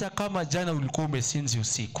 Hata kama jana ulikuwa umesinzi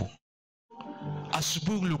usiku,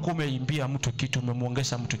 asubuhi ulikuwa umeimbia mtu kitu,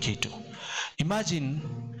 umemwongesha mtu kitu. Imagine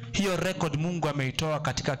hiyo record Mungu ameitoa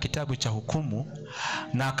katika kitabu cha hukumu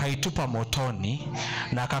na akaitupa motoni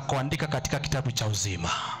na akakuandika katika kitabu cha uzima.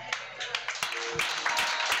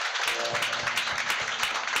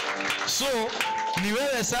 So ni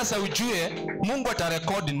wewe sasa ujue Mungu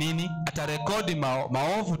atarekodi nini? Atarekodi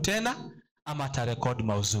maovu tena ama atarekodi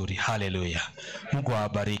mauzuri? Hallelujah. Mungu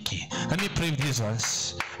awabariki. Let me pray with these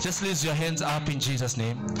ones. Just raise your hands up in Jesus'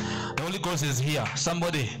 name. The Holy Ghost is here.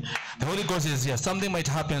 Somebody, the Holy Ghost is here. Something might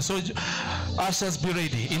happen. So ushers, be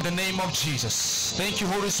ready in the name of Jesus. Thank you,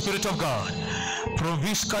 Holy Spirit of God.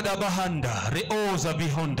 Proviskada bahanda, reoza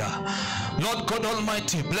bihonda. Lord God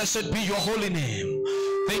Almighty, blessed be your holy name.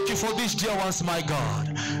 Thank you for these dear ones, my God.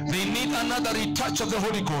 They need another retouch of the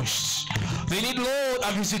Holy Ghost. They need, Lord,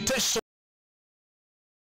 a visitation.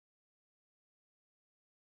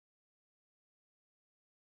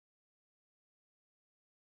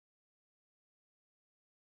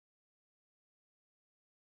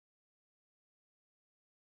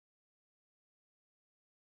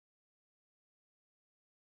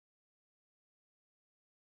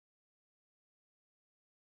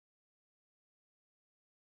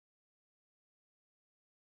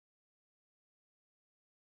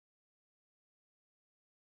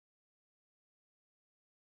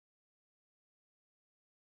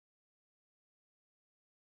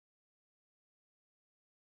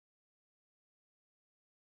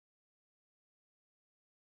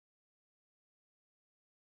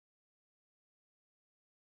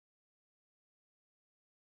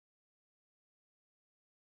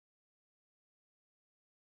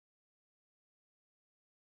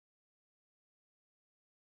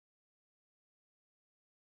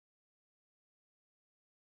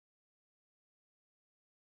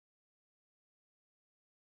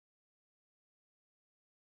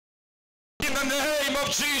 In the name of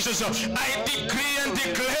Jesus, I decree and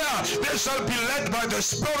declare they shall be led by the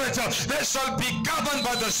Spirit. They shall be governed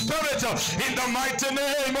by the Spirit. In the mighty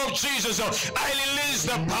name of Jesus, I release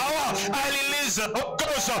the power. I release the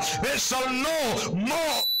ghost. They shall know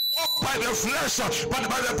more. Walk by the flesh, but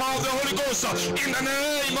by the power of the Holy Ghost. In the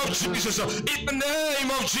name of Jesus. In the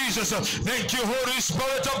name of Jesus. Thank you, Holy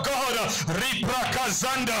Spirit of God.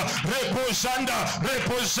 Riprakazanda, reposanda,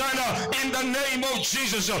 reposanda. In the name of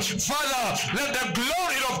Jesus. Father, let the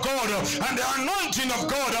glory of God and the anointing of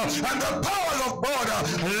God and the power of God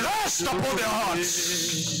rest upon their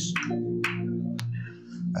hearts.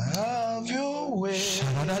 Have your way.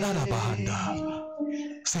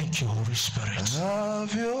 Thank you, Holy Spirit.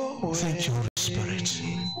 Have your way. Thank you, Holy Spirit.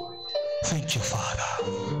 Thank you,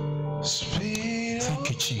 Father. Spirit Thank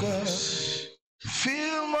you, of Jesus. God,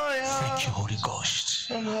 fill my heart. Thank you, Holy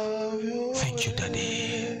Ghost. And have your Thank you, way.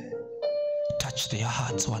 Daddy. Touch their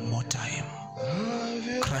hearts one more time. Have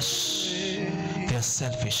your Crush way. their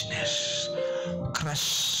selfishness.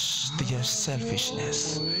 Crush their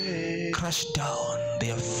selfishness. Crush down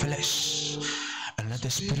their flesh. And let the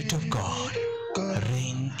Spirit of God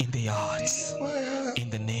reign in their hearts. In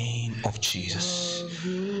the name of Jesus.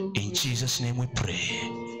 In Jesus' name we pray.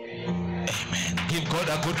 Amen. Give God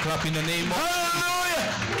a good clap in the name of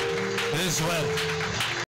Jesus. It is well.